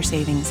greater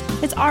savings.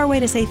 It's our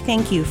way to say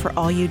thank you for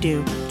all you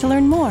do. To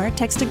learn more,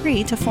 text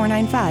AGREE to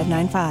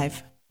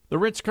 49595. The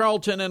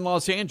Ritz-Carlton in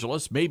Los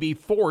Angeles may be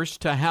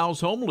forced to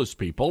house homeless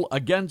people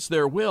against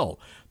their will.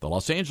 The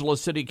Los Angeles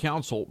City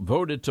Council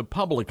voted to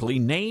publicly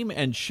name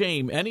and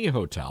shame any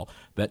hotel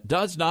that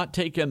does not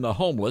take in the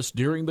homeless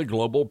during the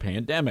global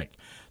pandemic.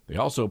 They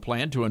also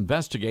plan to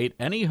investigate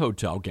any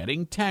hotel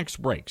getting tax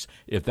breaks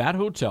if that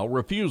hotel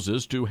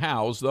refuses to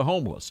house the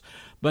homeless.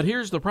 But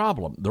here's the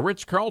problem. The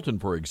Ritz-Carlton,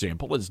 for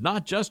example, is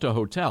not just a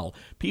hotel.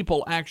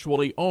 People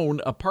actually own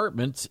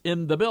apartments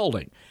in the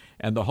building.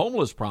 And the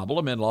homeless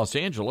problem in Los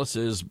Angeles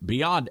is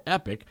beyond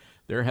epic.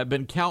 There have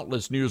been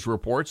countless news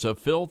reports of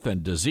filth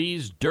and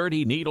disease,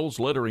 dirty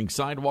needles littering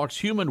sidewalks,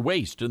 human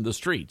waste in the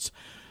streets.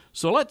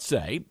 So let's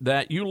say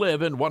that you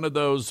live in one of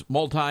those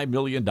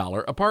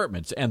multi-million-dollar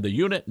apartments and the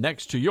unit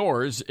next to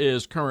yours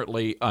is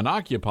currently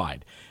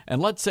unoccupied.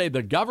 And let's say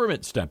the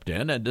government stepped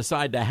in and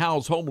decided to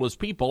house homeless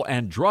people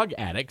and drug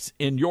addicts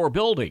in your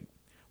building.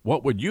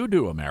 What would you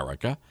do,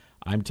 America?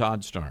 I'm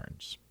Todd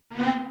Starnes.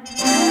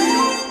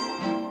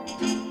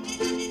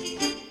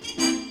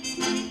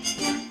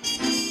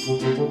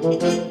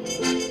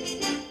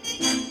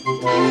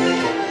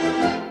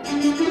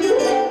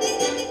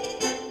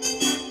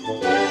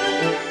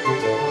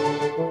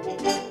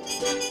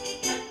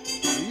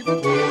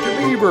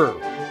 Beaver,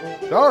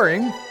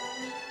 starring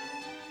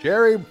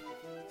Jerry.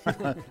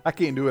 I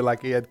can't do it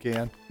like Ed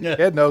can.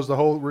 Ed knows the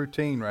whole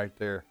routine right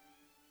there.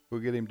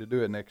 We'll get him to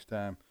do it next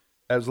time.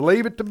 As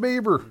Leave It to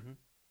Beaver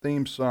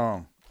theme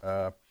song.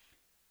 You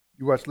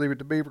watch Leave It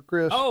to Beaver,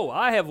 Chris? Oh,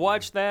 I have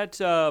watched that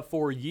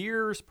for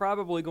years,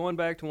 probably going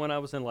back to when I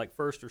was in like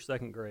first or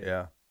second grade.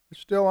 Yeah.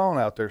 It's still on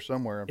out there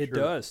somewhere, I'm sure. It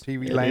does.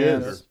 TV It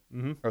Land is.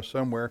 or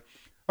somewhere.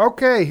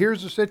 Okay,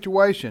 here's the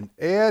situation.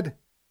 Ed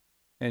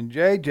and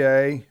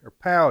JJ are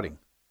pouting.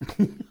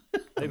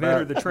 They've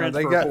entered the transfer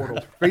they got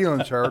portal.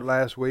 feelings hurt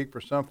last week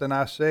for something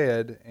I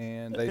said,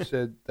 and they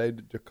said they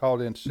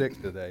called in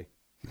sick today.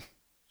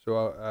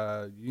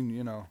 So,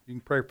 you know, you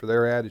can pray for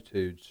their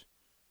attitudes.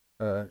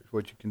 Is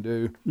what you can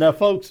do. Now,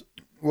 folks,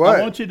 what?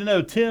 I want you to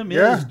know Tim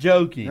is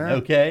joking,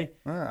 okay?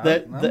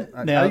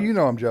 Now you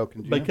know I'm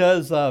joking, Jim.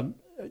 Because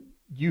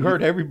you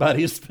hurt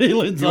everybody's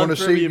feelings on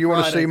Trivia Friday. You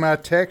want to see my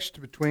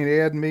text between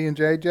Ed and me and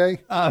JJ?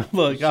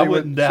 Look, I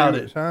wouldn't doubt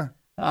it. Huh?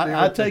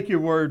 I take your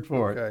word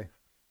for it. Okay.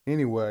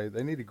 Anyway,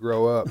 they need to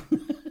grow up.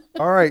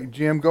 All right,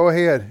 Jim, go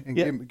ahead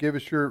and give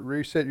us your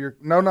reset.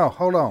 No,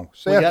 hold on.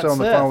 Seth's on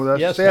the phone with us.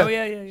 Yes,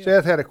 Seth,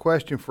 Seth had a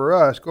question for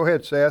us. Go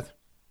ahead, Seth.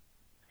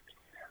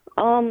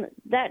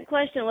 That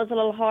question was a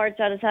little hard,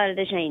 so I decided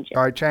to change it.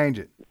 All right, change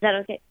it. Is that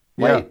okay?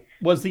 Yeah. Wait,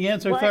 was the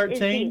answer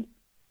 13?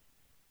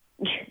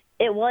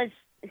 It was.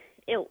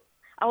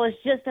 I was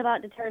just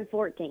about to turn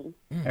 14.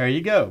 There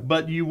you go.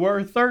 But you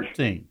were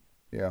 13.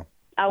 Yeah.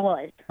 I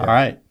was. All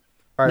right.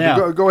 All right,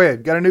 now, go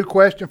ahead. Got a new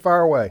question?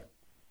 Fire away.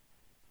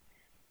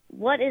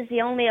 What is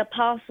the only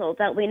apostle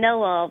that we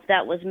know of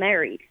that was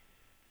married?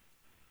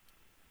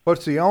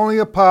 What's the only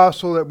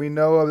apostle that we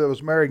know of that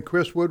was married?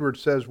 Chris Woodward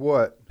says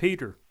what?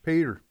 Peter.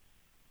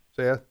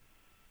 Seth?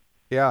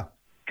 Yeah.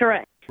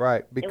 Correct.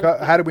 Right.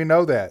 Because how do we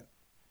know that,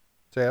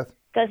 Seth?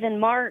 Because in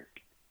Mark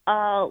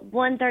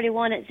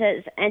 1:31 it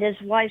says, and his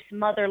wife's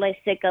mother lay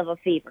sick of a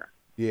fever.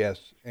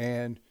 Yes,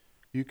 and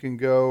you can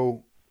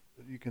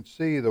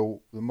see the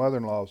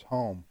mother-in-law's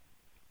home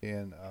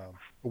in,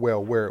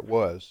 where it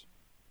was.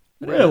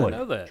 I did not Really?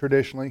 know that.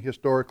 Traditionally,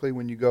 historically,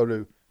 when you go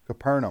to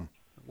Capernaum.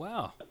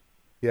 Wow.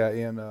 Yeah,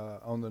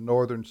 on the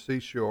northern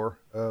seashore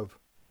of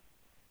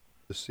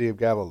the Sea of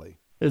Galilee.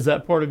 Is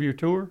that part of your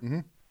tour? Mm-hmm.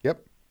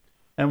 Yep.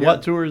 And Yep.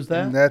 what tour is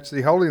that? And that's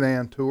the Holy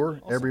Land tour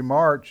every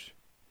March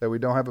that we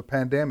don't have a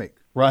pandemic.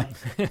 Right.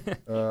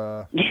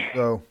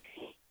 So,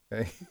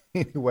 okay.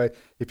 Anyway,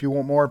 if you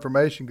want more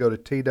information, go to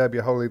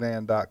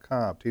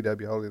twholyland.com,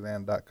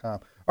 twholyland.com.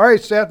 All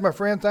right, Seth, my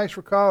friend, thanks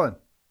for calling.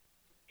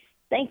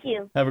 Thank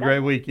you. Have a great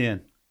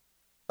weekend.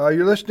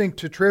 You're listening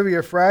to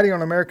Trivia Friday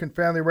on American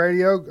Family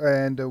Radio,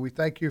 and we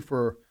thank you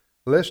for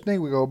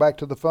listening. We go back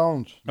to the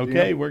phones.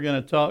 Okay, Jim? we're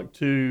going to talk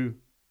to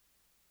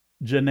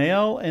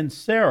Janelle and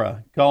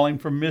Sarah calling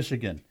from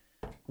Michigan.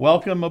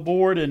 Welcome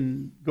aboard,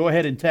 and go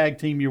ahead and tag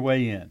team your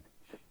way in.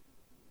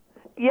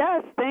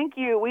 Yes, thank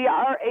you. We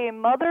are a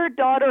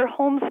mother-daughter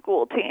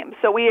homeschool team,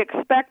 so we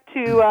expect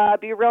to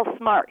be real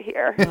smart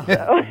here.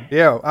 So.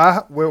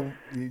 Yeah,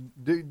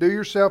 do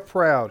yourself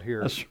proud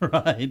here. That's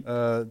right.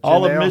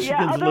 All of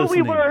Michigan's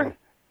listening.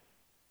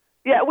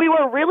 We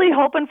were really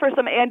hoping for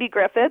some Andy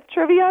Griffith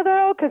trivia,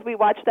 though, because we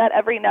watch that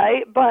every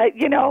night. But,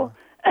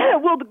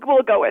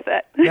 we'll go with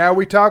it. Now, are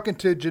we talking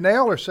to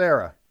Janelle or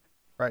Sarah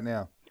right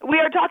now? We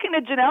are talking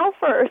to Janelle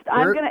first.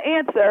 I'm going to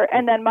answer,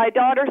 and then my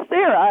daughter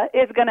Sarah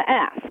is going to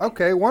ask.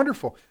 Okay,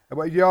 wonderful.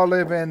 Well, you all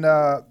live in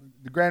the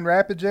Grand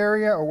Rapids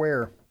area, or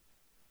where?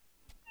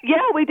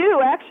 Yeah, we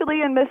do,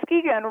 actually, in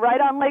Muskegon,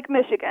 right on Lake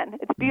Michigan.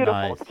 It's beautiful.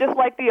 Nice. It's just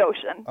like the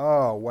ocean.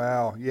 Oh,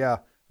 wow, yeah.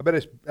 I bet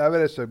it's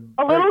a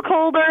little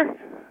colder.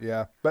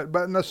 Yeah, but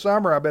in the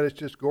summer, I bet it's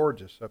just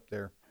gorgeous up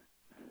there.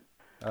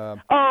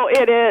 Oh,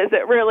 it is.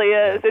 It really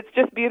is. It's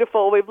just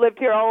beautiful. We've lived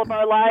here all of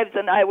our lives,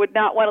 and I would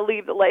not want to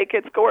leave the lake.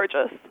 It's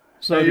gorgeous.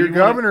 So your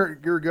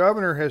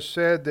governor has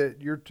said that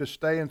you're to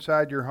stay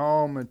inside your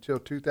home until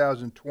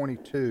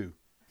 2022.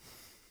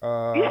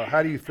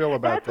 How do you feel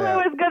about that? That's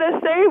what I was going to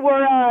say.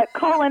 We're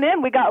calling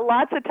in. We got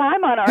lots of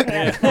time on our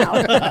hands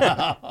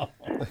now.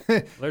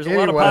 There's a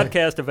lot of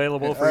podcasts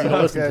available for you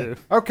to listen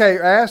to. Okay,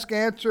 ask,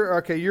 answer.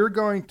 Okay, you're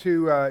going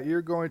to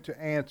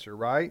answer,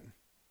 right?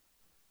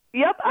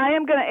 Yep, I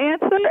am going to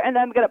answer, and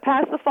I'm going to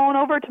pass the phone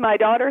over to my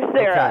daughter,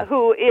 Sarah,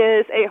 who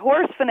is a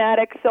horse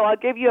fanatic, so I'll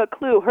give you a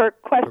clue. Her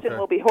question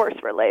will be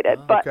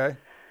horse-related. But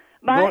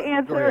my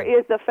answer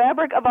is the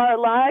fabric of our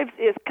lives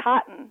is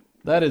cotton.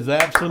 That is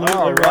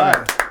absolutely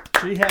right.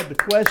 She had the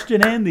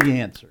question and the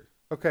answer.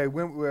 Okay,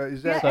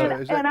 is that...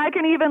 And I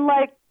can even,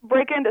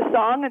 break into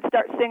song and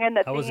start singing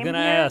the theme. I was going to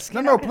ask.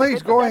 No,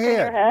 please, go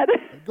ahead.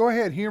 Go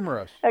ahead, humor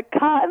us.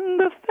 Cotton,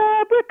 the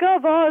fabric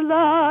of our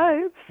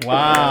lives.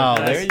 Wow,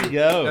 there you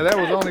go. Now, that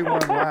was only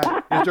one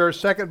line. Is there a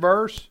second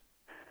verse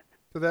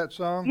to that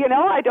song?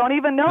 I don't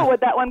even know.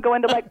 Would that one go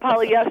into,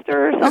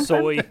 polyester or something?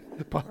 Soy.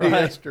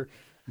 Polyester.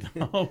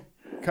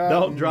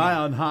 Don't dry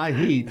on high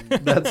heat.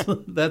 That's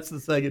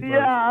the second verse.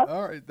 Yeah.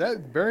 All right, that's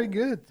very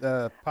good.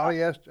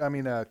 Polyester. I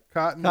mean,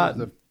 cotton is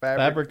the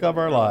fabric of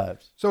our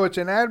lives. So it's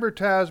an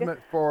advertisement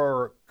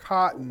for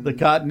cotton. The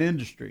cotton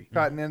industry.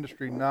 Cotton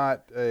industry,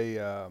 not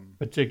a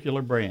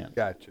particular brand.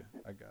 Gotcha.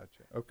 I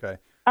gotcha. Okay.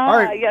 All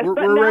right. Yes,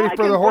 we're ready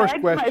for the horse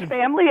question. My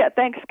family at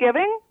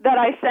Thanksgiving that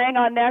I sang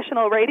on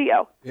national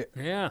radio.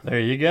 Yeah. There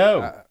you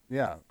go.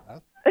 Yeah.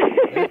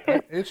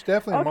 It's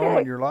definitely a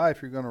moment in your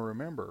life you're going to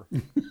remember.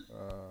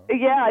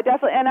 Yeah,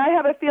 definitely. And I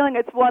have a feeling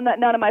it's one that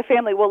none of my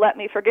family will let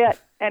me forget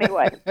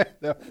anyway.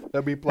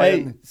 They'll be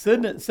playing. Hey,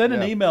 send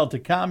an email to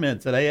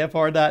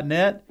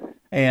comments@afr.net,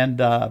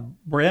 and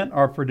Brent,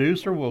 our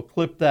producer, will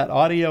clip that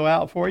audio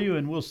out for you,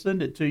 and we'll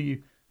send it to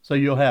you so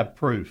you'll have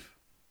proof.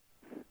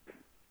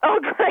 Oh,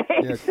 great.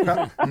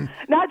 Yeah,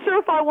 not sure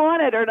if I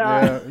want it or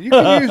not. Yeah, you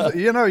can use,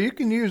 you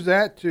can use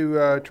that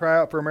to try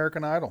out for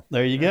American Idol.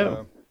 There you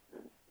go.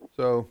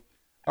 So,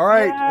 all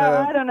right.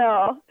 Yeah, I don't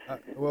know.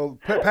 Well,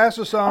 pass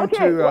us on to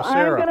Sarah.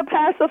 I'm going to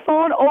pass the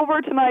phone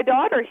over to my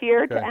daughter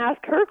here to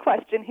ask her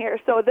question here.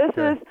 So this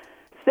is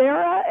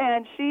Sarah,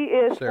 and she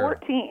is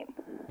 14.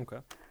 Okay.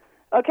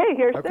 Okay,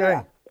 here's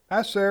Sarah.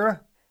 Hi,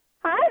 Sarah.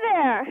 Hi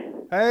there.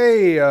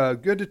 Hey,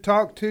 good to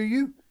talk to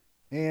you.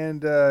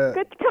 And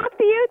good to talk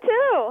to you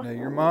too. Now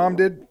your mom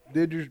did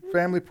your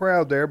family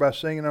proud there by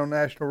singing on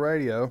national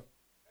radio.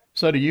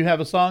 So, do you have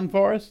a song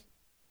for us?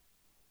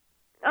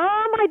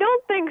 I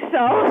don't think so.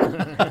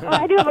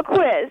 I do have a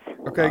quiz.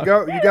 Okay,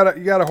 go. You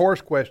got a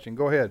horse question.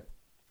 Go ahead.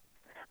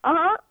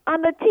 On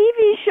the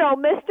TV show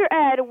Mr.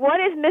 Ed, what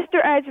is Mr.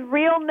 Ed's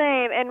real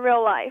name in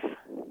real life?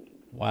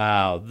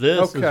 Wow,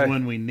 this is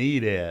when we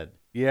need Ed.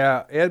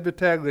 Yeah, Ed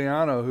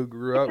Vitagliano, who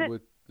grew up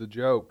with the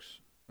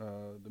jokes,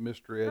 the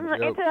Mr. Ed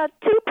jokes. It's a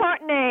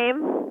two-part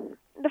name.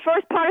 The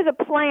first part is a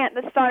plant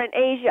that's found in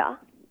Asia.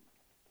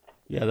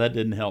 Yeah, that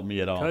didn't help me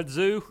at all.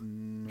 Kudzu?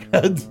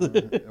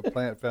 A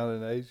plant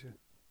found in Asia.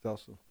 It's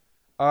awesome.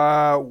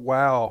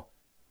 Wow.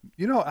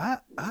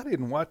 I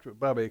didn't watch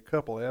probably a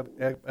couple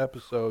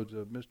episodes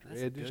of Mr.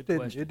 Ed.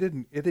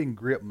 It didn't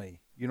grip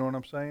me. You know what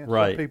I'm saying?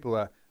 Right. Some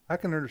people I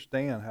can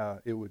understand how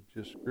it would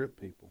just grip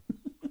people.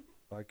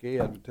 Like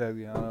Ed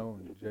Vitagliano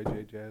and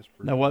J.J.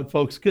 Jasper. Now, what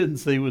folks couldn't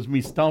see was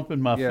me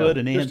stomping my foot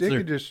and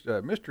answering.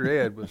 Mr.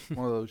 Ed was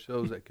one of those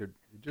shows that could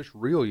just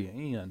reel you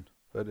in,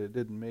 but it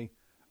didn't me.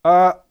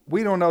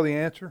 We don't know the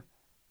answer,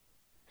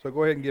 so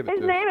go ahead and give it His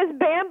to us. name is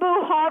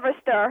Bamboo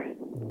Harvester.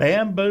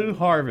 Bamboo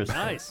Harvester.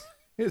 Nice.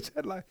 Is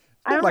that like?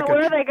 I don't like know a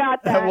where tr- they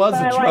got that, That was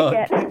but a I truck.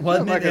 like it.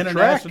 Wasn't Like it a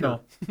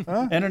international? tractor.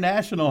 Huh?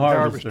 International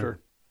harvester.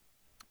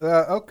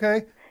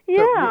 Okay.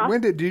 Yeah. So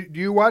when do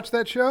you watch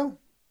that show?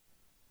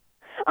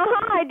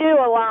 I do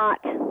a lot.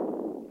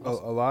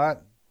 A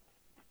lot,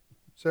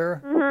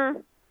 Sarah.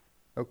 Mhm.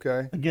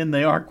 Okay. Again,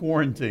 they are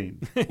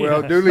quarantined.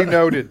 Well, duly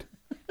noted.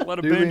 A lot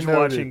of Duly binge noted.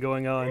 watching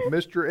going on.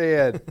 Mr.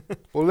 Ed.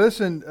 Well,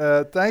 listen,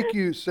 thank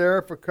you,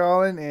 Sarah, for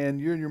calling, and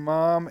you and your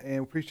mom,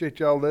 and appreciate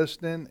y'all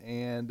listening,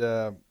 and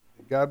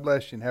God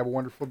bless you, and have a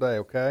wonderful day,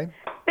 okay?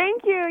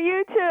 Thank you.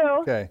 You too.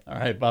 Okay. All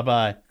right,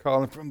 bye-bye.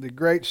 Calling from the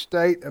great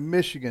state of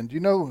Michigan. Do you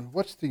know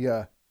what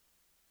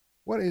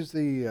is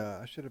the,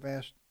 I should have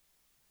asked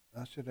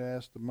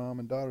the mom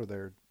and daughter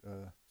there.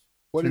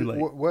 What Too is, late.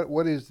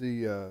 what is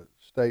the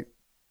state,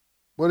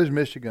 what is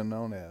Michigan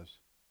known as?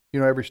 You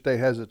know, every state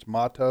has its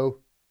motto.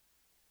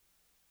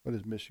 What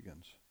is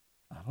Michigan's?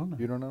 I don't know.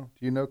 You don't know?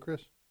 Do you know,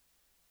 Chris?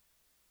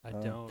 I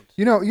don't.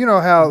 You know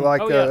how like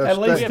Oh, yeah. a At state-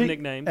 least, We have he,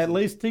 nicknames. at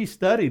least he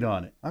studied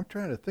on it. I'm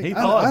trying to think. He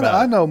thought about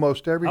I it. know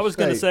most every I was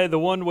going to state. say the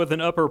one with an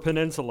upper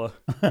peninsula.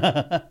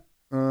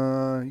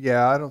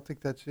 Yeah, I don't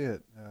think that's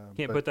it.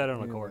 Can't but put that on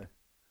a anyway. card.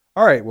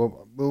 All right,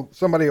 well,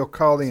 somebody will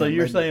call in. So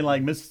you're maybe- saying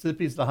like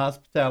Mississippi's the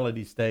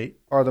hospitality state,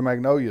 or the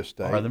Magnolia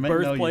State, or the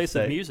Magnolia Birthplace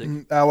state. of music.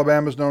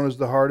 Alabama's known as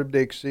the heart of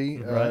Dixie.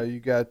 Right. You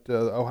got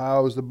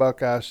Ohio is the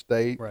Buckeye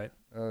State. Right.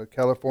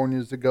 California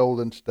is the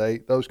Golden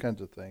State. Those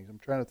kinds of things. I'm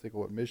trying to think of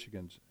what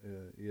Michigan's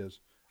is.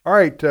 All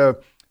right,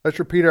 let's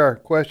repeat our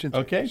questions.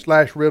 Okay.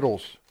 /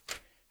 riddles.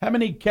 How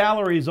many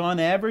calories on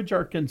average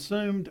are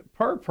consumed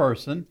per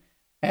person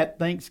at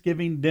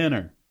Thanksgiving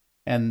dinner?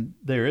 And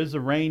there is a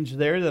range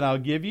there that I'll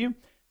give you,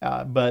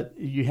 but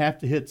you have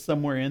to hit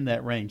somewhere in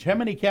that range. How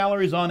many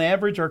calories on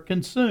average are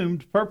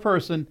consumed per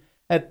person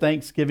at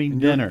Thanksgiving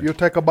dinner? You'll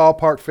take a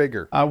ballpark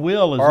figure. I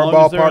will, as Or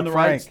long as they're in ballpark the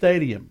right Frank.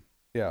 stadium.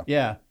 Yeah.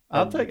 Yeah.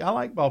 I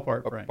like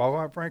ballpark Frank.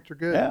 Ballpark Franks are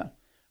good. Yeah.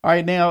 All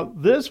right. Now,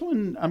 this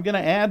one, I'm going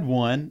to add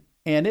one,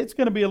 and it's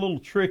going to be a little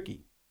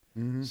tricky.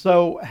 Mm-hmm.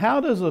 So,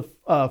 how does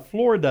a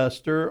floor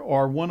duster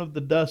or one of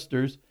the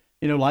dusters,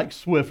 like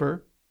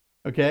Swiffer,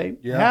 okay?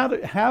 Yeah.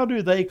 How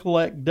do they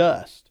collect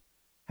dust?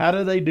 How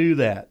do they do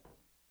that?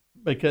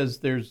 Because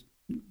there's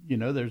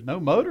no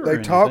motor. They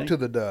or talk anything. to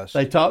the dust.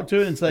 They talk to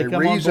it and say, They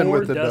 "Come on reason board."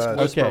 with the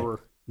dust. Okay. All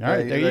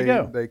right. There you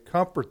go. They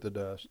comfort the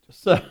dust.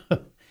 So,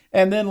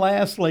 and then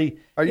lastly,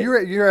 Are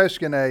you're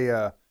asking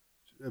a?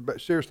 But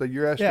seriously,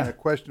 you're asking Yeah. a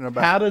question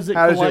about how does it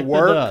collect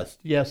work? the dust?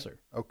 Yes, sir.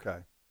 Okay.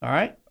 All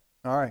right.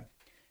 All right.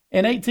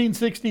 In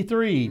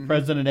 1863,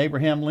 President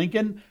Abraham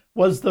Lincoln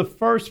was the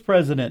first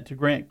president to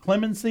grant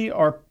clemency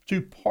or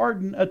to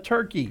pardon a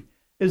turkey.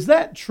 Is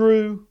that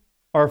true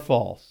or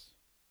false?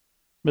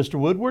 Mr.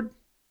 Woodward?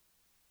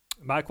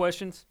 My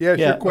questions? Yes,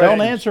 Yeah, your question.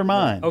 don't answer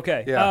mine.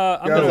 Okay. Yeah.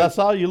 I'm Go gonna, Because I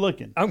saw you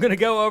looking. I'm going to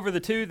go over the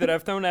two that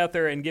I've thrown out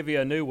there and give you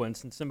a new one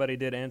since somebody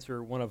did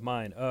answer one of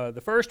mine.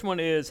 The first one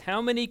is,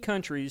 how many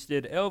countries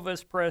did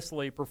Elvis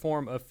Presley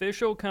perform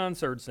official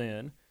concerts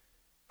in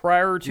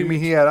prior to... You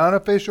mean he had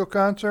unofficial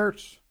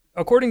concerts?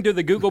 According to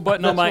the Google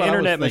button on That's my what I was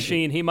internet thinking.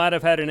 machine, he might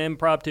have had an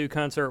impromptu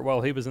concert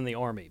while he was in the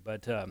Army,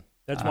 but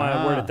that's why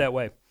I word it that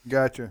way.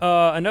 Gotcha.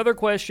 Another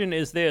question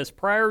is this.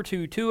 Prior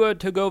to Tua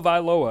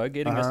Tagovailoa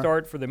getting a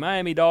start for the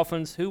Miami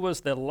Dolphins, who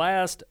was the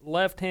last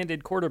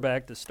left-handed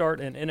quarterback to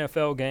start an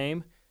NFL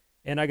game?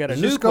 And I got Does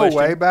a new this go question.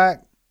 way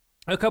back?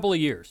 A couple of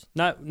years.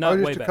 Not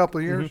just way a back. couple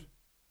of years?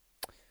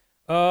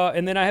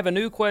 And then I have a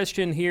new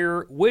question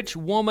here. Which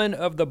woman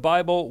of the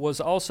Bible was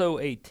also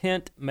a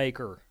tent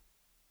maker?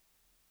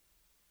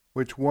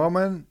 Which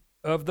woman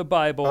Of the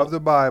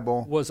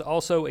Bible was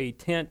also a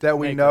tent that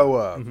we maker. know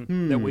of?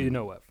 Mhm. That we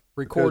know of.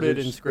 Recorded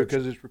in Scripture.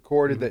 Because it's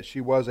recorded that she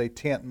was a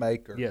tent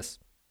maker. Yes.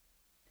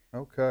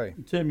 Okay.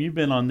 Tim, you've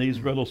been on these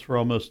riddles for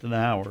almost an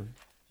hour. Just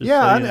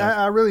Yeah, so you know.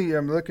 I really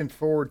am looking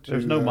forward to.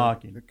 There's no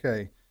mocking.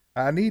 Okay,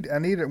 I need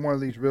one of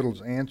these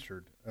riddles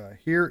answered.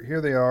 Here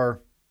they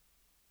are.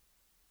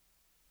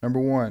 Number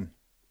one.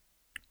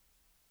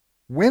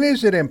 When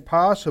is it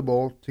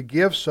impossible to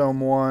give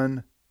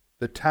someone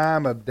the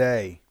time of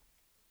day?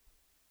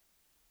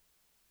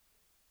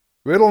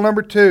 Riddle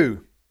number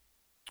two.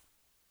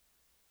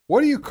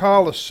 What do you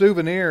call a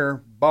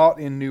souvenir bought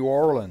in New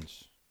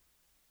Orleans?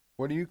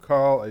 What do you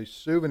call a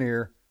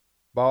souvenir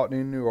bought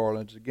in New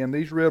Orleans? Again,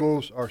 these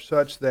riddles are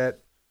such that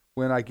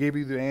when I give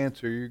you the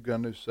answer, you're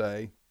going to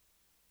say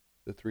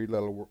the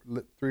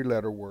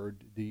three-letter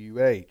word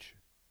D-U-H.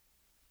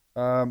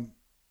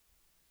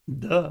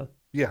 Duh.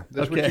 Yeah,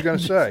 that's what Okay. you're going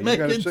to say. Just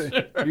You're going to making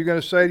say, sure. you're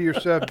going to say to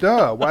yourself,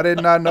 "Duh! Why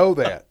didn't I know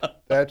that?"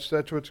 That's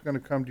what's going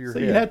to come to your So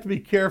head. you have to be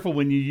careful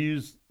when you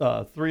use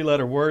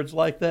three-letter words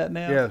like that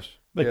now. Yes.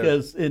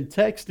 Because in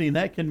texting,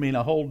 that can mean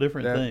a whole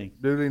different thing.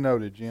 Duly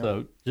noted, Jim.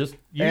 So just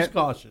use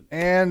caution.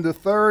 And the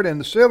third and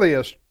the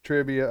silliest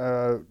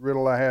trivia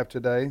riddle I have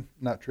today,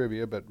 not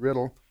trivia, but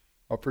riddle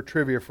for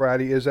Trivia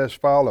Friday, is as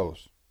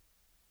follows.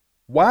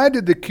 Why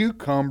did the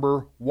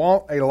cucumber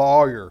want a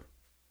lawyer?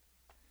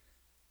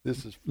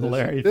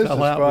 Larry this fell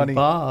is out funny. with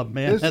Bob,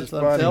 man. This That's is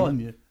what I'm funny. telling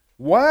you.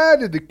 Why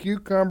did the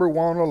cucumber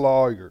want a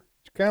lawyer?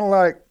 It's kind of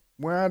like,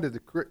 why did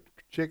the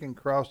chicken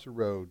cross the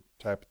road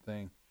type of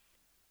thing.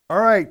 All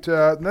right,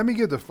 let me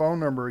give the phone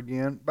number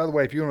again. By the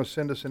way, if you want to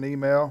send us an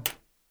email,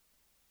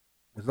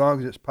 as long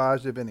as it's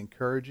positive and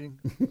encouraging,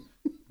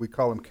 we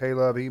call them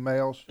K-Love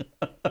emails,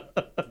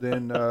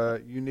 then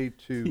you need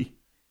to,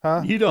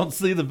 huh? You don't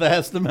see the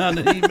vast amount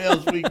of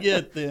emails we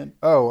get then.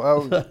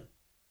 Oh,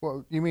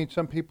 well, you mean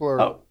some people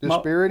are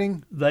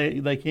dispiriting?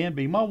 They can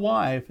be. My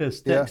wife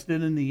has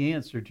texted in the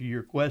answer to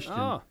your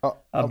question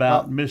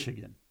about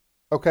Michigan.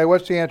 Okay,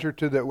 what's the answer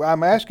to that?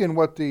 I'm asking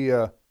what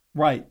the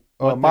right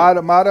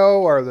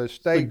motto or the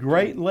state. The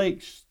Great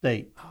Lakes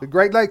State. The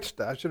Great Lakes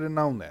State. I should have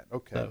known that.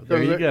 Okay, so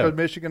there you go. Because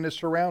Michigan is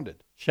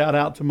surrounded. Shout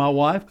out to my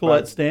wife,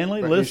 Colette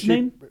Stanley,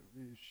 listening.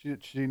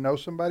 Should she know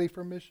somebody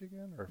from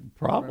Michigan? Or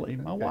probably.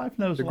 My wife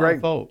knows a lot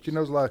of folks. She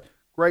knows a lot.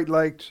 Great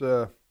Lakes.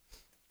 We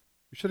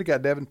should have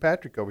got Devin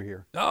Patrick over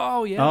here.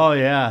 Oh yeah. Oh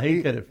yeah.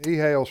 He could have. He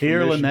hails from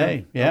here, Michigan.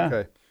 Lene. Yeah.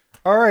 Okay.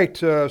 All right.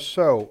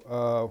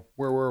 So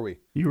where were we?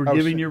 You were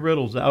giving your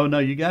riddles. Oh no,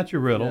 you got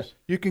your riddles.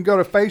 Yeah. You can go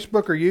to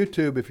Facebook or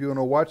YouTube if you want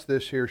to watch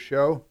this here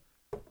show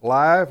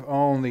live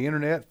on the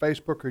internet,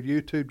 Facebook or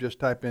YouTube. Just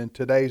type in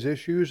today's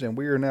issues, and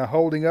we are now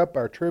holding up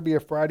our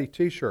Trivia Friday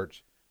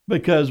T-shirts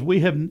because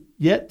we have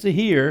yet to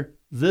hear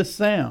this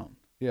sound.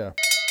 Yeah.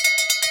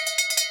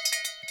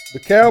 The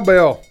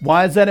cowbell.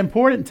 Why is that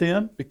important,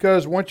 Tim?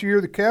 Because once you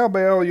hear the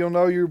cowbell, you'll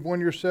know you've won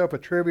yourself a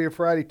Trivia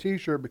Friday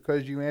T-shirt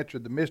because you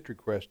answered the mystery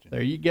question.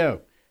 There you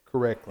go.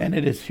 Correctly. And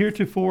it is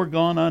heretofore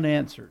gone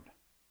unanswered.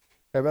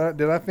 Did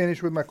I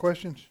finish with my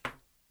questions?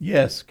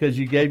 Yes, because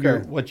you gave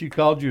what you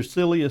called your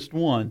silliest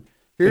one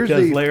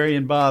because Larry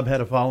and Bob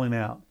had a falling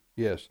out.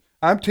 Yes.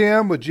 I'm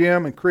Tim with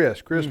Jim and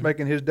Chris. Chris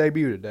making his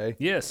debut today.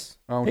 Yes.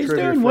 On He's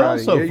Trivia doing Friday. well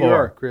so yeah, far. You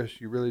are, Chris.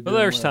 You really doing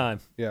well. There's well. time.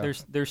 Yeah.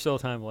 There's still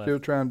time left. Still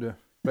trying to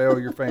fail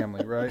your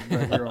family, right?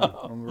 Right here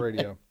on the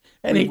radio.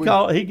 And he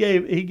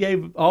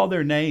gave all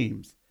their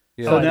names.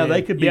 Yeah. So now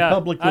they could be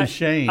publicly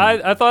shamed.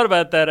 I thought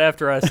about that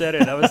after I said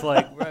it. I was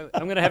like,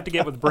 I'm going to have to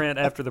get with Brent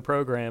after the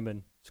program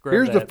and scrub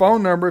Here's that. the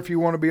phone number if you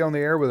want to be on the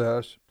air with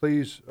us.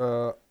 Please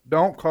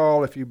don't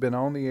call if you've been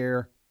on the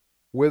air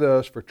with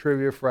us for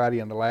Trivia Friday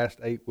in the last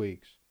 8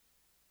 weeks.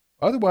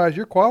 Otherwise,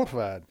 you're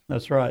qualified.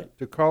 That's right.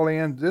 To call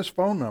in this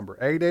phone number,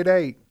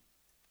 888.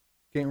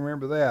 Can't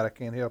remember that. I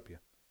can't help you.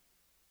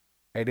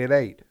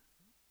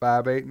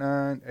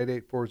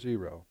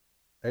 888-589-8840.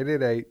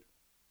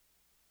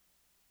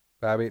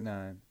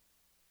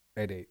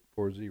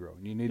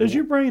 888-589-8840. Does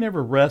your brain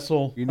ever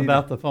wrestle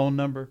about the phone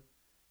number?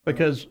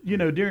 Because,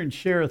 during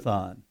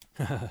Share-a-thon,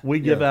 we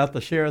give out the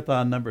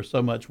Share-a-thon number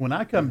so much. When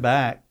I come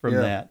back from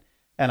that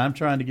and I'm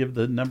trying to give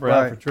the number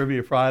out for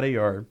Trivia Friday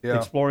or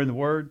Exploring the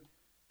Word,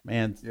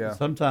 man,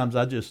 sometimes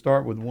I just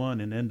start with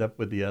one and end up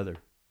with the other.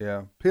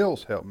 Yeah,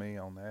 pills help me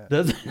on that.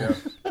 Does it? Yeah.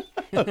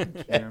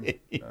 Man,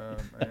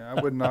 I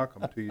wouldn't knock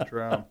them till you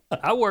try them.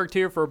 I worked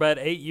here for about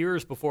 8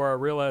 years before I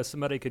realized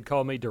somebody could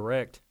call me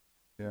direct.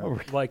 Yeah.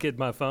 Like at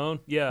my phone.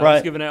 Yeah, right. I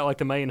was giving out like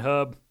the main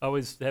hub.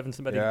 Always having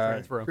somebody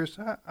transfer them. Chris,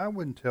 I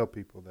wouldn't tell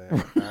people that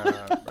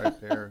right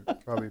there.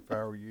 Probably if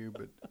I were you,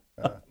 but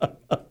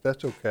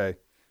that's okay.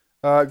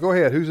 Go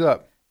ahead. Who's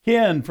up?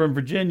 Ken from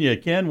Virginia.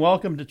 Ken,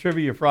 welcome to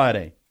Trivia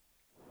Friday.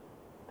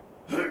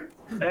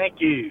 Thank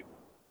you.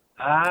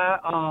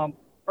 I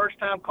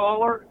first-time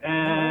caller,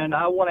 and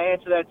I want to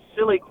answer that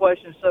silly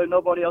question so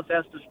nobody else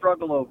has to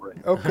struggle over it.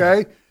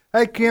 Okay.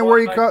 Hey, Ken, where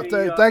you call?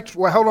 Thanks.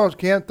 Well, hold on,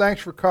 Ken.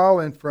 Thanks for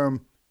calling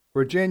from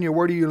Virginia.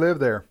 Where do you live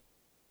there?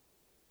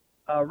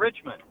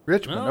 Richmond.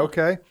 Richmond. Oh.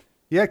 Okay.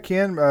 Yeah,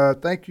 Ken.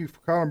 Thank you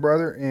for calling,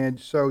 brother. And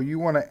so you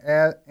want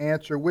to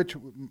answer which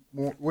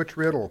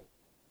riddle?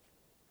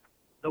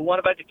 The one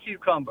about the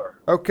cucumber.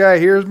 Okay.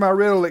 Here's my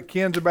riddle that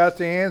Ken's about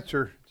to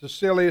answer. It's the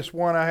silliest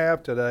one I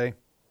have today.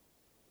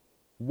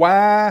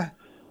 Why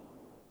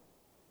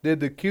did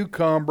the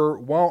cucumber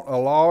want a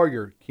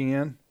lawyer,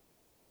 Ken?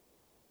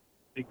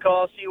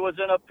 Because he was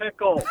in a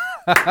pickle. See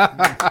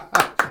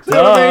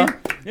what I mean?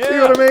 Yeah. See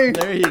what I mean?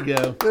 There you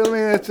go. See what I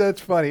mean?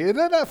 That's funny. Isn't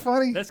that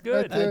funny? That's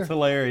good. That's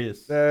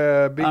hilarious.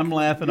 I'm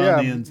laughing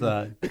on the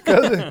inside.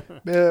 Because,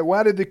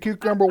 why did the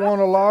cucumber want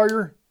a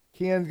lawyer?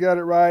 Ken's got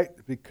it right.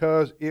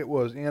 Because it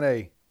was in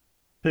a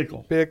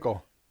pickle.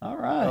 All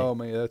right. Oh,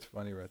 man, that's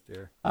funny right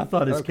there. I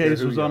thought his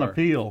case was on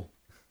appeal.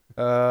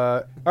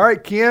 All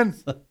right, Ken.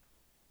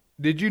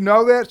 Did you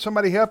know that?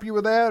 Somebody help you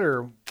with that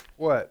or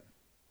what?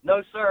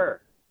 No, sir.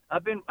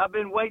 I've been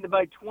waiting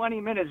about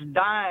 20 minutes,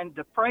 dying,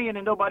 praying,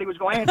 and nobody was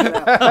going to answer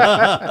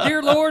that.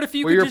 Dear Lord, if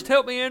you could just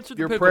help me answer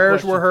the your pickle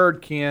prayers question. were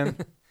heard, Ken.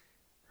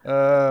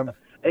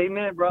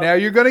 Amen, brother. Now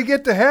you're going to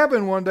get to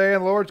heaven one day,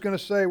 and the Lord's going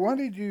to say, "Why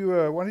did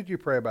you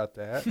pray about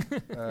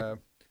that?"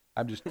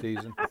 I'm just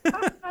teasing.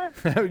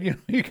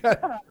 you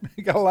got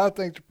a lot of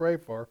things to pray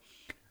for.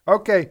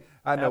 Okay,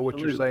 I know what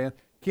you're saying.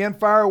 Ken,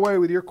 fire away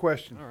with your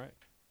question. All right.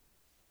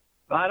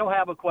 I don't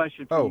have a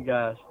question for you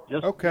guys.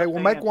 Just we'll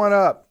make one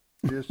up.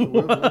 Just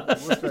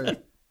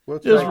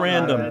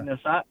random.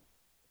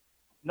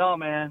 No,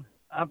 man.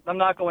 I'm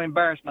not going to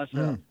embarrass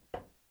myself.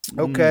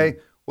 Okay.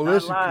 Well, Not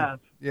listen. live.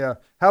 Yeah.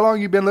 How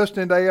long you been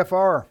listening to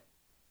AFR?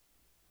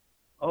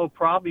 Oh,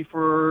 probably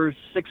for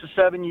 6 or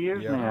 7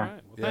 years Yeah. now. All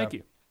right. Well, thank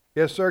you.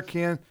 Yes, sir,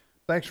 Ken.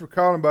 Thanks for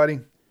calling, buddy.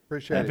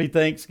 Appreciate Happy it.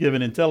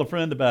 Thanksgiving, and tell a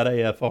friend about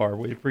AFR.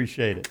 We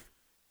appreciate it.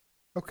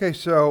 Okay,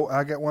 so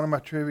I got one of my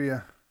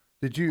trivia.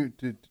 Was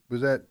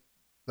that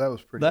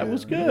was pretty That good.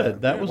 was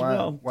good. That was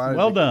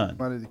well done.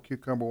 Why did the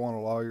cucumber want a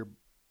lawyer?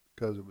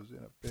 Because it was in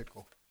a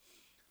pickle.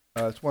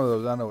 It's one of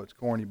those, I know it's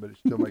corny, but it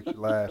still makes you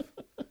laugh.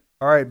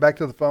 All right, back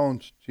to the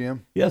phones,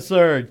 Jim. Yes,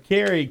 sir.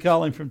 Carrie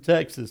calling from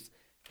Texas.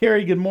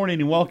 Carrie, good morning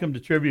and welcome to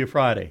Trivia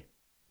Friday.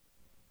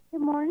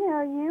 Good morning. How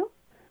are you?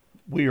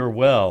 We are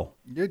well.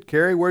 Good,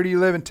 Carrie. Where do you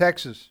live in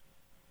Texas?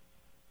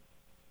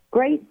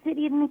 Great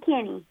city of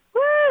McKinney.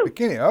 Woo!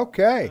 McKinney.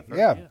 Okay,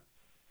 yeah.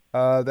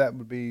 That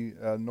would be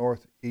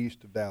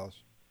northeast of Dallas.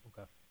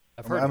 Okay.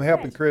 I'm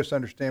helping Chris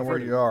understand where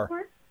you are,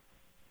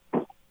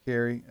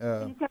 Carrie.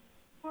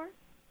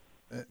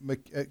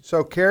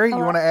 So, Carrie, you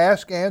want to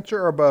ask,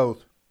 answer, or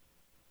both?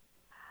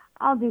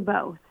 I'll do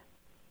both.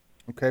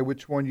 Okay,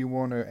 which one you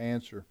want to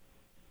answer?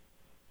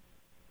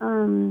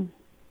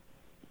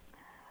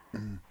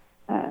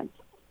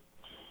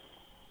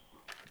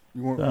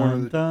 You want one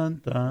of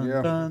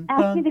the,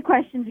 Ask me the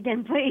questions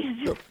again,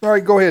 please. All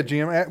right, go ahead,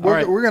 Jim. We're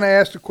right. going to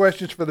ask the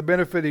questions for the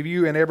benefit of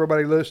you and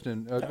everybody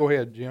listening. Go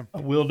ahead, Jim.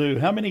 Will do.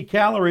 How many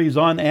calories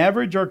on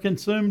average are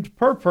consumed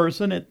per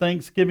person at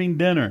Thanksgiving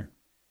dinner?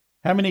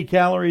 How many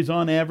calories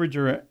on average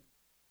are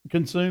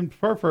consumed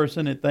per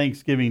person at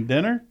Thanksgiving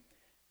dinner?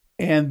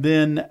 And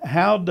then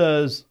how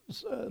does,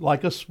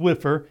 like a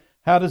Swiffer,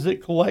 how does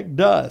it collect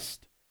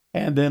dust?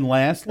 And then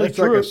lastly, it's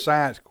like a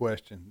science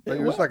question.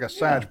 It's like a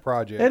science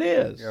project. It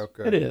is. Yeah,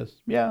 okay. It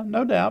is. Yeah,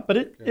 no doubt. But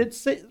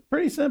it's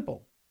pretty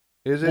simple.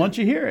 Is it? Once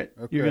you hear it,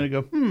 you're going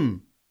to go,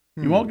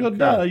 You won't go, okay.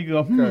 duh. You go,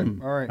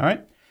 Okay. All right. All right.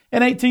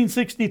 In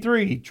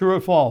 1863, true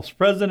or false,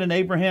 President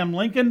Abraham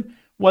Lincoln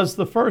was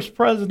the first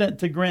president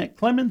to grant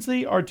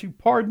clemency or to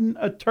pardon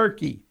a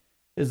turkey.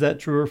 Is that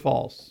true or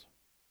false?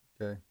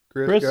 Okay.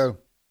 Chris, go.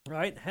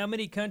 Right. How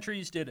many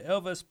countries did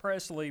Elvis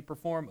Presley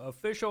perform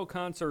official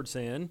concerts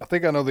in? I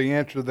think I know the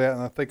answer to that,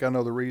 and I think I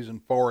know the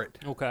reason for it.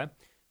 Okay.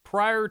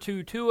 Prior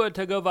to Tua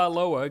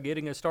Tagovailoa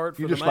getting a start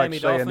for You the just like Miami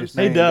saying Dolphins. his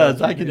name. He does.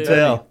 I can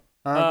tell.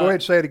 Go ahead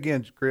and say it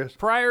again, Chris.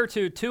 Prior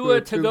to Tua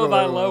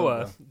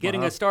Tagovailoa. Tagovailoa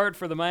getting a start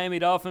for the Miami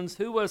Dolphins,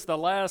 who was the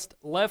last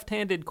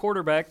left-handed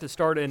quarterback to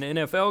start an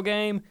NFL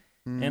game?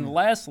 And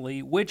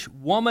lastly, which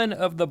woman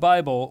of the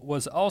Bible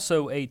was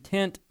also a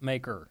tent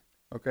maker?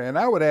 Okay, and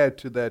I would add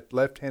to that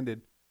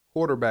left-handed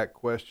quarterback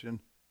question.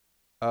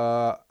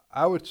 I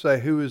would say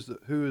who is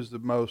the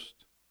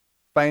most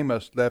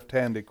famous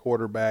left-handed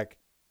quarterback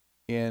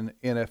in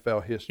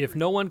NFL history? If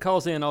no one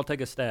calls in, I'll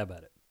take a stab at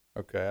it.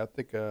 Okay, I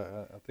think.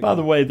 By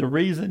the way, the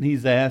reason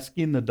he's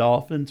asking the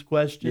Dolphins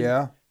question,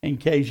 Yeah. in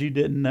case you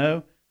didn't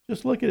know,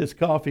 just look at his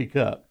coffee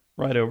cup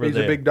right over He's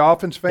there. a big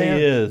Dolphins fan?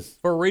 He is.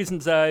 For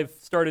reasons I've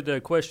started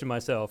to question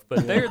myself,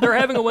 but they're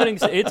having a winning.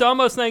 It's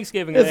almost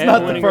Thanksgiving. It's They have not a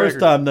the winning first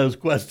record. time those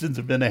questions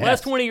have been asked.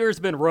 Last 20 years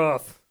have been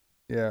rough.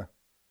 Yeah.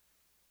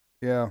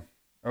 Yeah.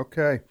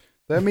 Okay.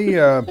 Let me.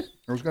 I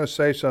was going to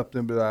say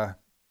something, but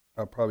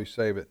I'll probably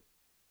save it.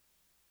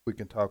 We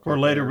can talk Or off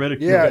later air.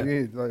 ridicule. Yeah.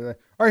 All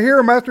right. Here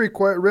are my three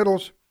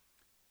riddles.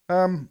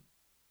 When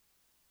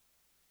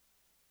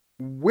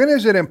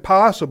is it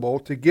impossible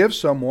to give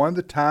someone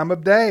the time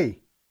of day?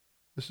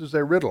 This is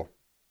a riddle.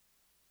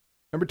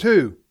 Number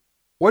 2,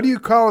 what do you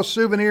call a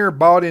souvenir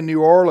bought in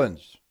New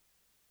Orleans?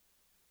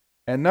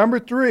 And number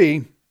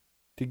 3,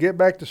 to get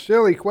back to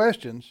silly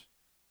questions,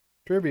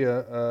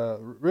 trivia,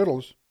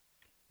 riddles,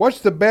 what's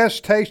the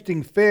best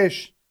tasting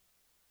fish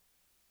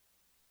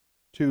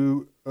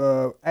to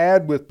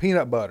add with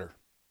peanut butter?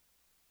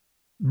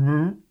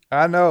 Mm-hmm.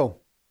 I know.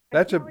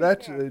 That's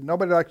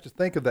nobody likes to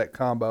think of that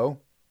combo.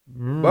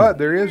 But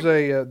there is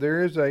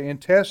a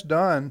test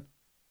done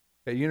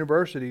at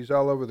universities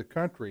all over the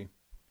country.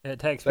 At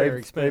taxpayer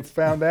expense. They've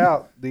found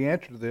out the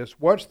answer to this.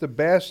 What's the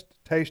best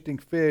tasting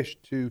fish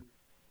to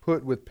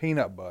put with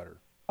peanut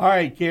butter? All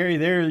right, Carrie,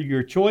 there are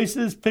your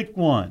choices. Pick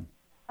one.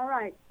 All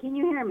right. Can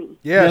you hear me?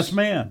 Yes,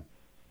 ma'am.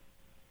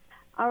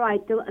 All right.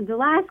 The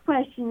last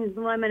question is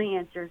the one I'm going to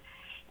answer.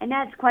 And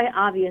that's quite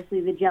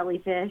obviously the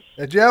jellyfish.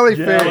 A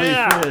jellyfish.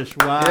 Jellyfish,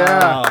 wow.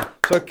 Yeah.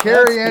 So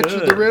Carrie That's answered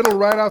good. the riddle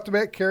right off the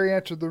bat. Carrie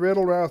answered the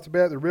riddle right off the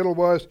bat. The riddle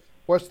was,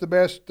 what's the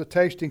best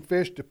tasting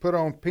fish to put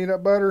on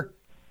peanut butter?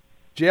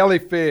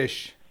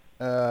 Jellyfish.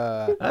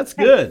 That's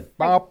good.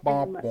 Bop,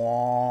 bop, bop.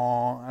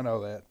 I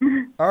know that.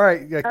 All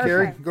right,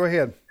 Carrie, Okay. go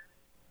ahead.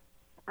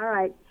 All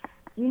right.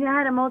 Do you know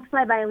how to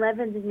multiply by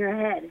 11s in your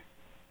head?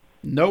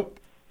 Nope.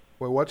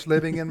 Well, what's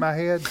living in my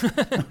head?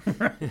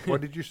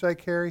 What did you say,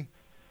 Carrie?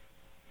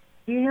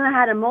 Do you know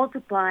how to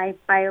multiply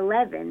by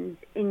 11s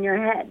in your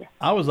head?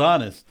 I was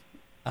honest.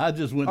 I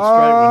just went straight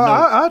with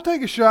no. I'll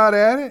take a shot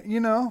at it.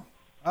 You know,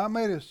 I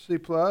made a C+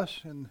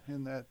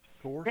 in that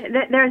course.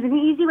 There's an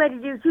easy way to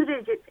do 2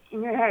 digits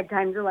in your head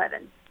times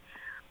 11.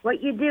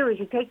 What you do is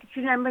you take the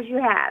two numbers you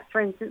have. For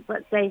instance,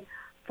 let's say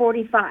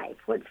 45.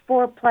 What's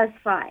 4 plus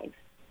 5?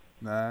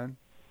 9.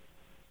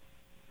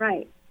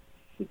 Right.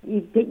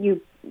 You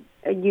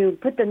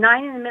put the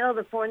 9 in the middle of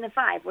the 4 and the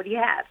 5. What do you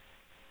have?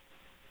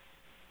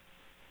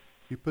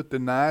 You put the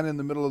 9 in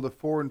the middle of the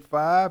 4 and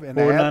 5, and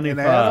 $4.95.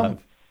 add them?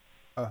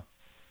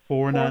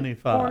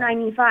 $4.95.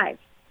 $4.95.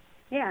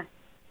 Yeah.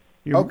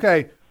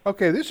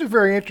 Okay, this is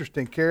very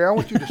interesting, Carrie. I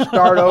want you to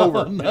start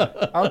over.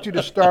 No. I want you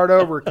to start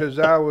over because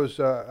I was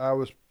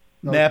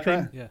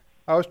napping.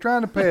 I was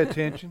trying to pay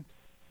attention,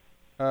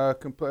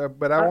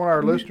 but I want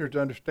our listeners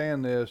to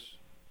understand this.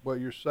 What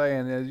you're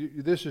saying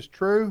is this is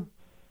true.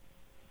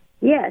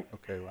 Yes.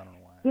 Okay, well, I don't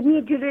know why. Give me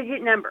a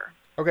 2-digit number.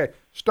 Okay,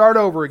 start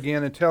over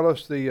again and tell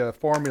us the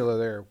formula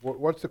there.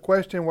 What's the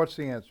question? What's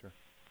the answer?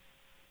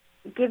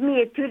 Give me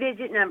a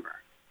 2-digit number.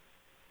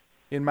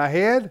 In my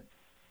head?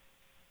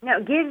 No,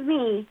 give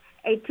me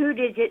a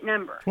 2-digit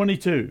number.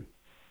 22.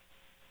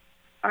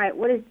 All right,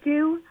 what is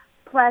 2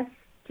 plus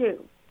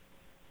 2?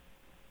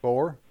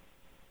 4.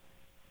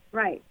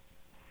 Right.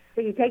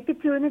 So you take the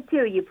 2 and the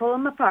 2, you pull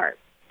them apart,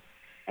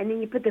 and then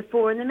you put the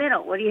 4 in the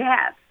middle. What do you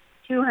have?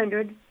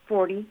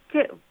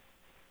 242.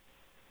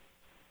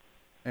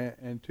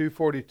 And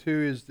 242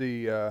 is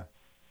the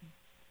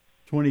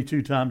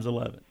 22 times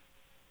 11.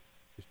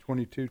 Is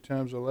 22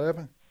 times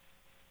 11?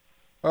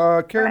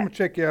 Carrie, I'm going to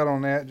check you out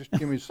on that. Just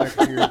give me a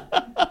second here.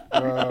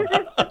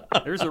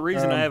 There's a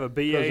reason I have a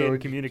BA in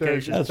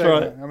communications. That's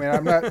right. I mean,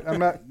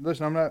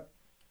 I'm not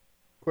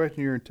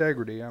questioning your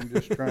integrity. I'm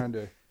just trying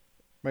to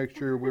make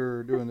sure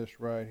we're doing this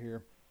right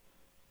here.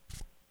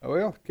 Oh,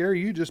 well, Carrie,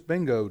 you just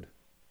bingoed.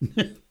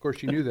 Of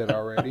course, you knew that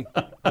already.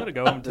 I'm going to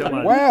go home and tell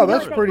my... Wow,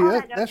 that's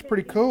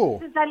pretty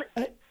cool.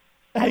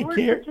 I work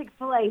for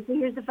Chick-fil-A, so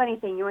here's the funny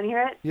thing. You want to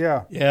hear it?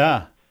 Yeah.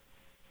 Yeah.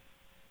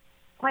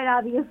 Quite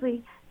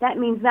obviously, that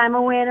means I'm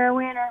a winner.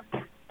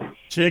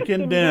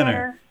 Chicken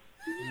dinner.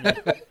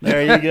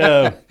 There you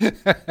go.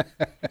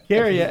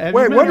 Carrie,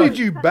 wait, what did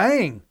you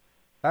bang?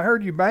 I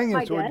heard you banging.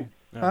 My desk.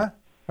 Huh?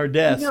 Her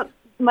desk. You know,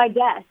 my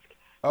desk.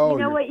 Oh, you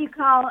know what you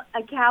call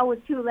a cow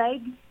with 2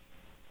 legs?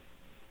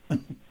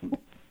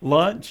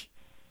 Lunch?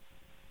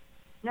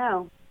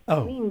 No.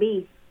 Oh. Lean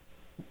beef.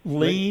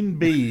 Lean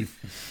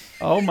beef.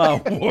 Oh, my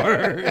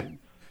word.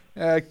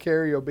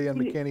 Carrie will be in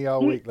McKinney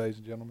all week, ladies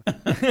and gentlemen.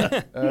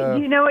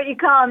 Do you know what you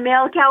call a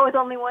male cow with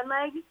only 1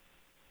 leg?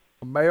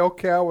 A male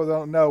cow with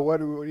what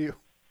do you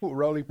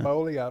roly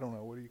poly? I don't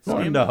know. What do you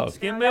call it?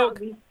 Skim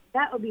milk?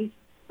 That would be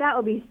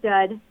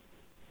stud.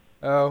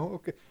 Oh,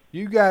 okay.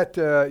 You got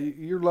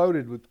you're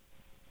loaded with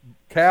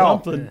cow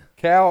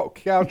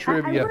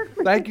trivia.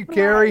 Thank you,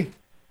 Carrie.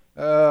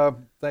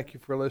 Thank you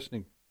for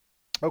listening.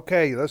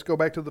 Okay, let's go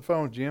back to the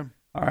phone, Jim.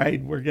 All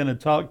right, we're going to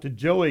talk to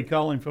Joey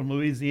calling from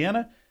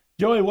Louisiana.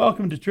 Joey,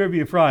 welcome to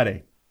Trivia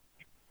Friday.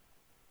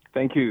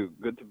 Thank you.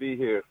 Good to be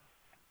here.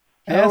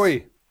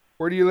 Joey,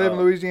 where do you live in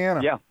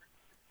Louisiana? Yeah.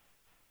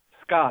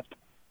 Scott.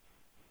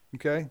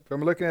 Okay. If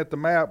I'm looking at the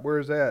map,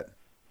 where's that?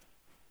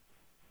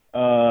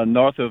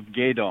 North of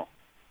Guédon.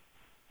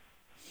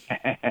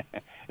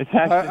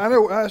 I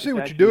know. I see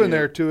what you're doing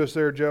there to us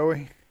there,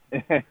 Joey.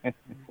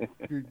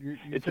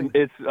 It's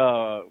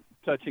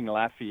touching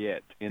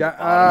Lafayette.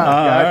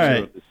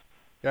 Gotcha.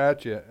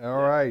 Gotcha.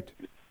 All right.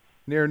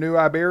 Near New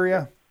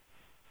Iberia?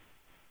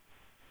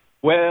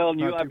 Well,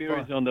 New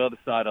Iberia is on the other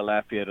side of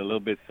Lafayette, a little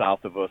bit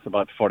south of us,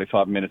 about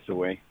 45 minutes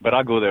away. But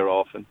I go there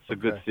often. It's a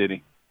good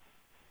city.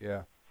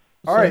 Yeah.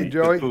 All right,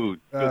 Joey. Good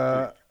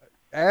food.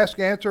 Ask,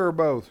 answer, or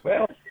both?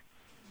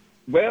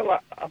 Well,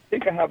 I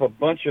think I have a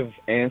bunch of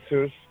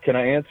answers. Can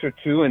I answer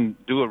 2 and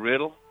do a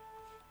riddle?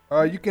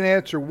 You can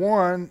answer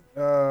 1.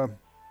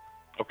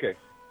 Okay.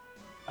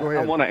 Go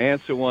ahead. I want to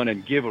answer 1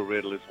 and give a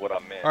riddle is what I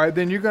meant. All right,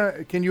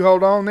 then can you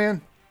hold on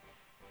then?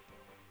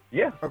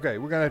 Yeah. Okay,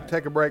 we're going to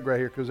take a break right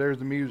here because there's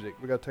the music.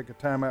 We got to take a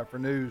time out for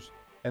news,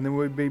 and then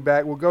we'll be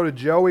back. We'll go to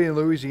Joey in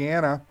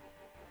Louisiana,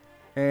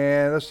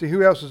 and let's see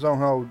who else is on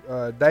hold.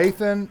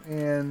 Dathan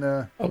in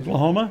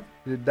Oklahoma.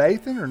 Is it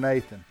Dathan or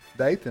Nathan?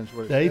 Dathan's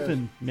what it says.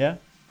 Dathan, yeah.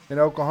 In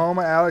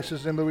Oklahoma. Alex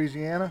is in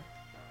Louisiana.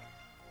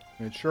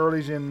 And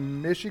Shirley's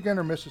in Michigan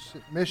or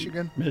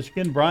Michigan?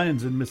 Michigan.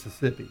 Brian's in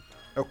Mississippi.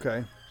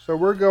 Okay. So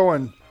we're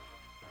going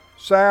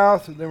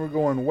south, and then we're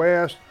going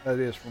west. That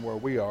is from where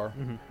we are.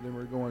 Mm-hmm. Then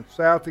we're going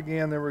south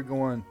again. Then we're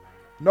going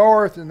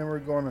north, and then we're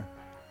going to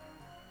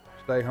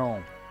stay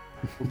home.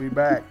 We'll be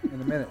back in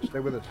a minute. Stay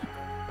with us.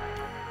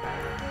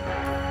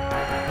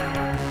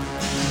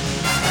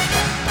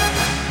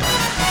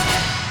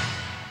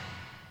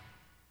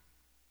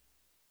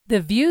 The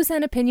views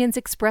and opinions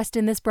expressed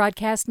in this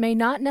broadcast may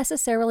not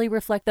necessarily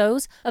reflect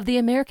those of the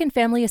American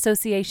Family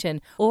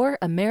Association or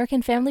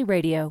American Family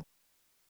Radio.